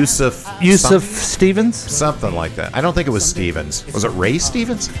Yusuf Stevens? Something like that. I don't think it was Stevens. Was it Ray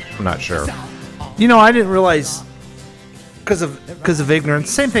Stevens? I'm not sure. You know, I didn't realize because of ignorance.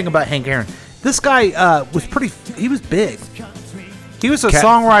 Same thing about Hank Aaron. This guy he was big. He was a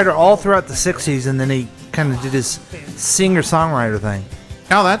songwriter all throughout the 60s, and then he kind of did his singer-songwriter thing.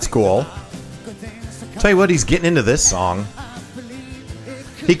 Oh, that's cool. Tell you what, he's getting into this song.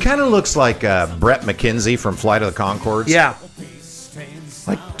 He kind of looks like Brett McKenzie from Flight of the Conchords. Yeah.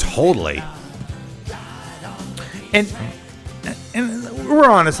 Like, totally. And we're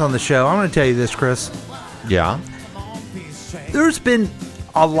honest on the show. I'm going to tell you this, Chris. Yeah. There's been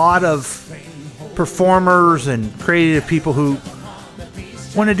a lot of performers and creative people who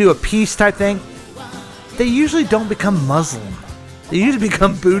want to do a peace type thing. They usually don't become Muslim. They usually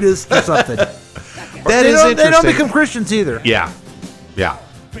become Buddhist or something. Interesting. They don't become Christians either. Yeah.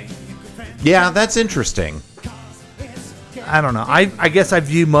 Yeah, that's interesting. I don't know. I guess I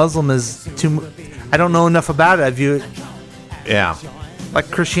view Muslim as too... I don't know enough about it. I view it... Yeah.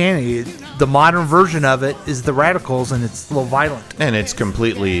 Like Christianity. The modern version of it is the radicals, and it's a little violent. And it's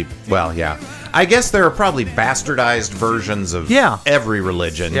completely... Well, yeah. I guess there are probably bastardized versions of every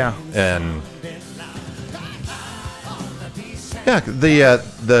religion. Yeah. And... Yeah,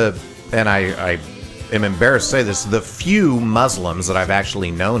 and I am embarrassed to say this, the few Muslims that I've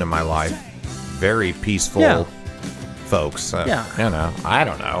actually known in my life, very peaceful folks. You know, I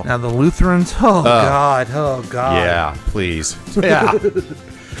don't know. Now the Lutherans, God. Yeah, please. Yeah.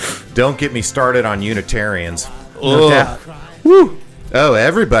 Don't get me started on Unitarians. No doubt. Woo. Oh,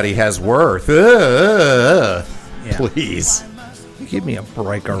 everybody has worth. Please. Give me a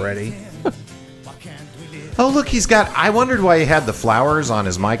break already. Oh, look, I wondered why he had the flowers on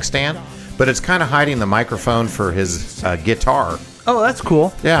his mic stand, but it's kind of hiding the microphone for his guitar. Oh, that's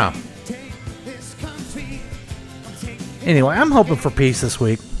cool. Yeah. Anyway, I'm hoping for peace this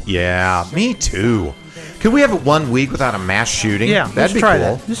week. Yeah, me too. Could we have it 1 week without a mass shooting? Yeah, that'd be try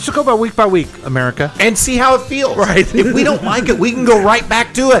cool. That. Just go by week, America. And see how it feels. Right. If we don't like it, we can go right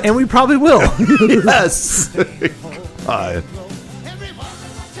back to it. And we probably will. Yes.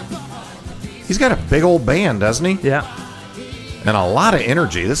 He's got a big old band, doesn't he? Yeah. And a lot of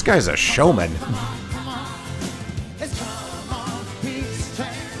energy. This guy's a showman.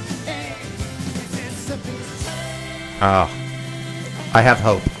 Oh, I have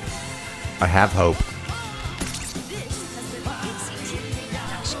hope. I have hope.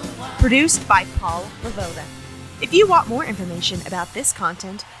 Produced by Paul Lavoda. If you want more information about this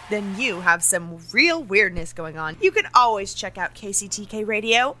content, then you have some real weirdness going on. You can always check out KCTK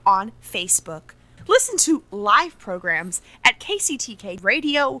Radio on Facebook. Listen to live programs at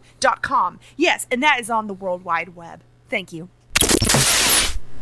kctkradio.com. Yes, and that is on the World Wide Web. Thank you.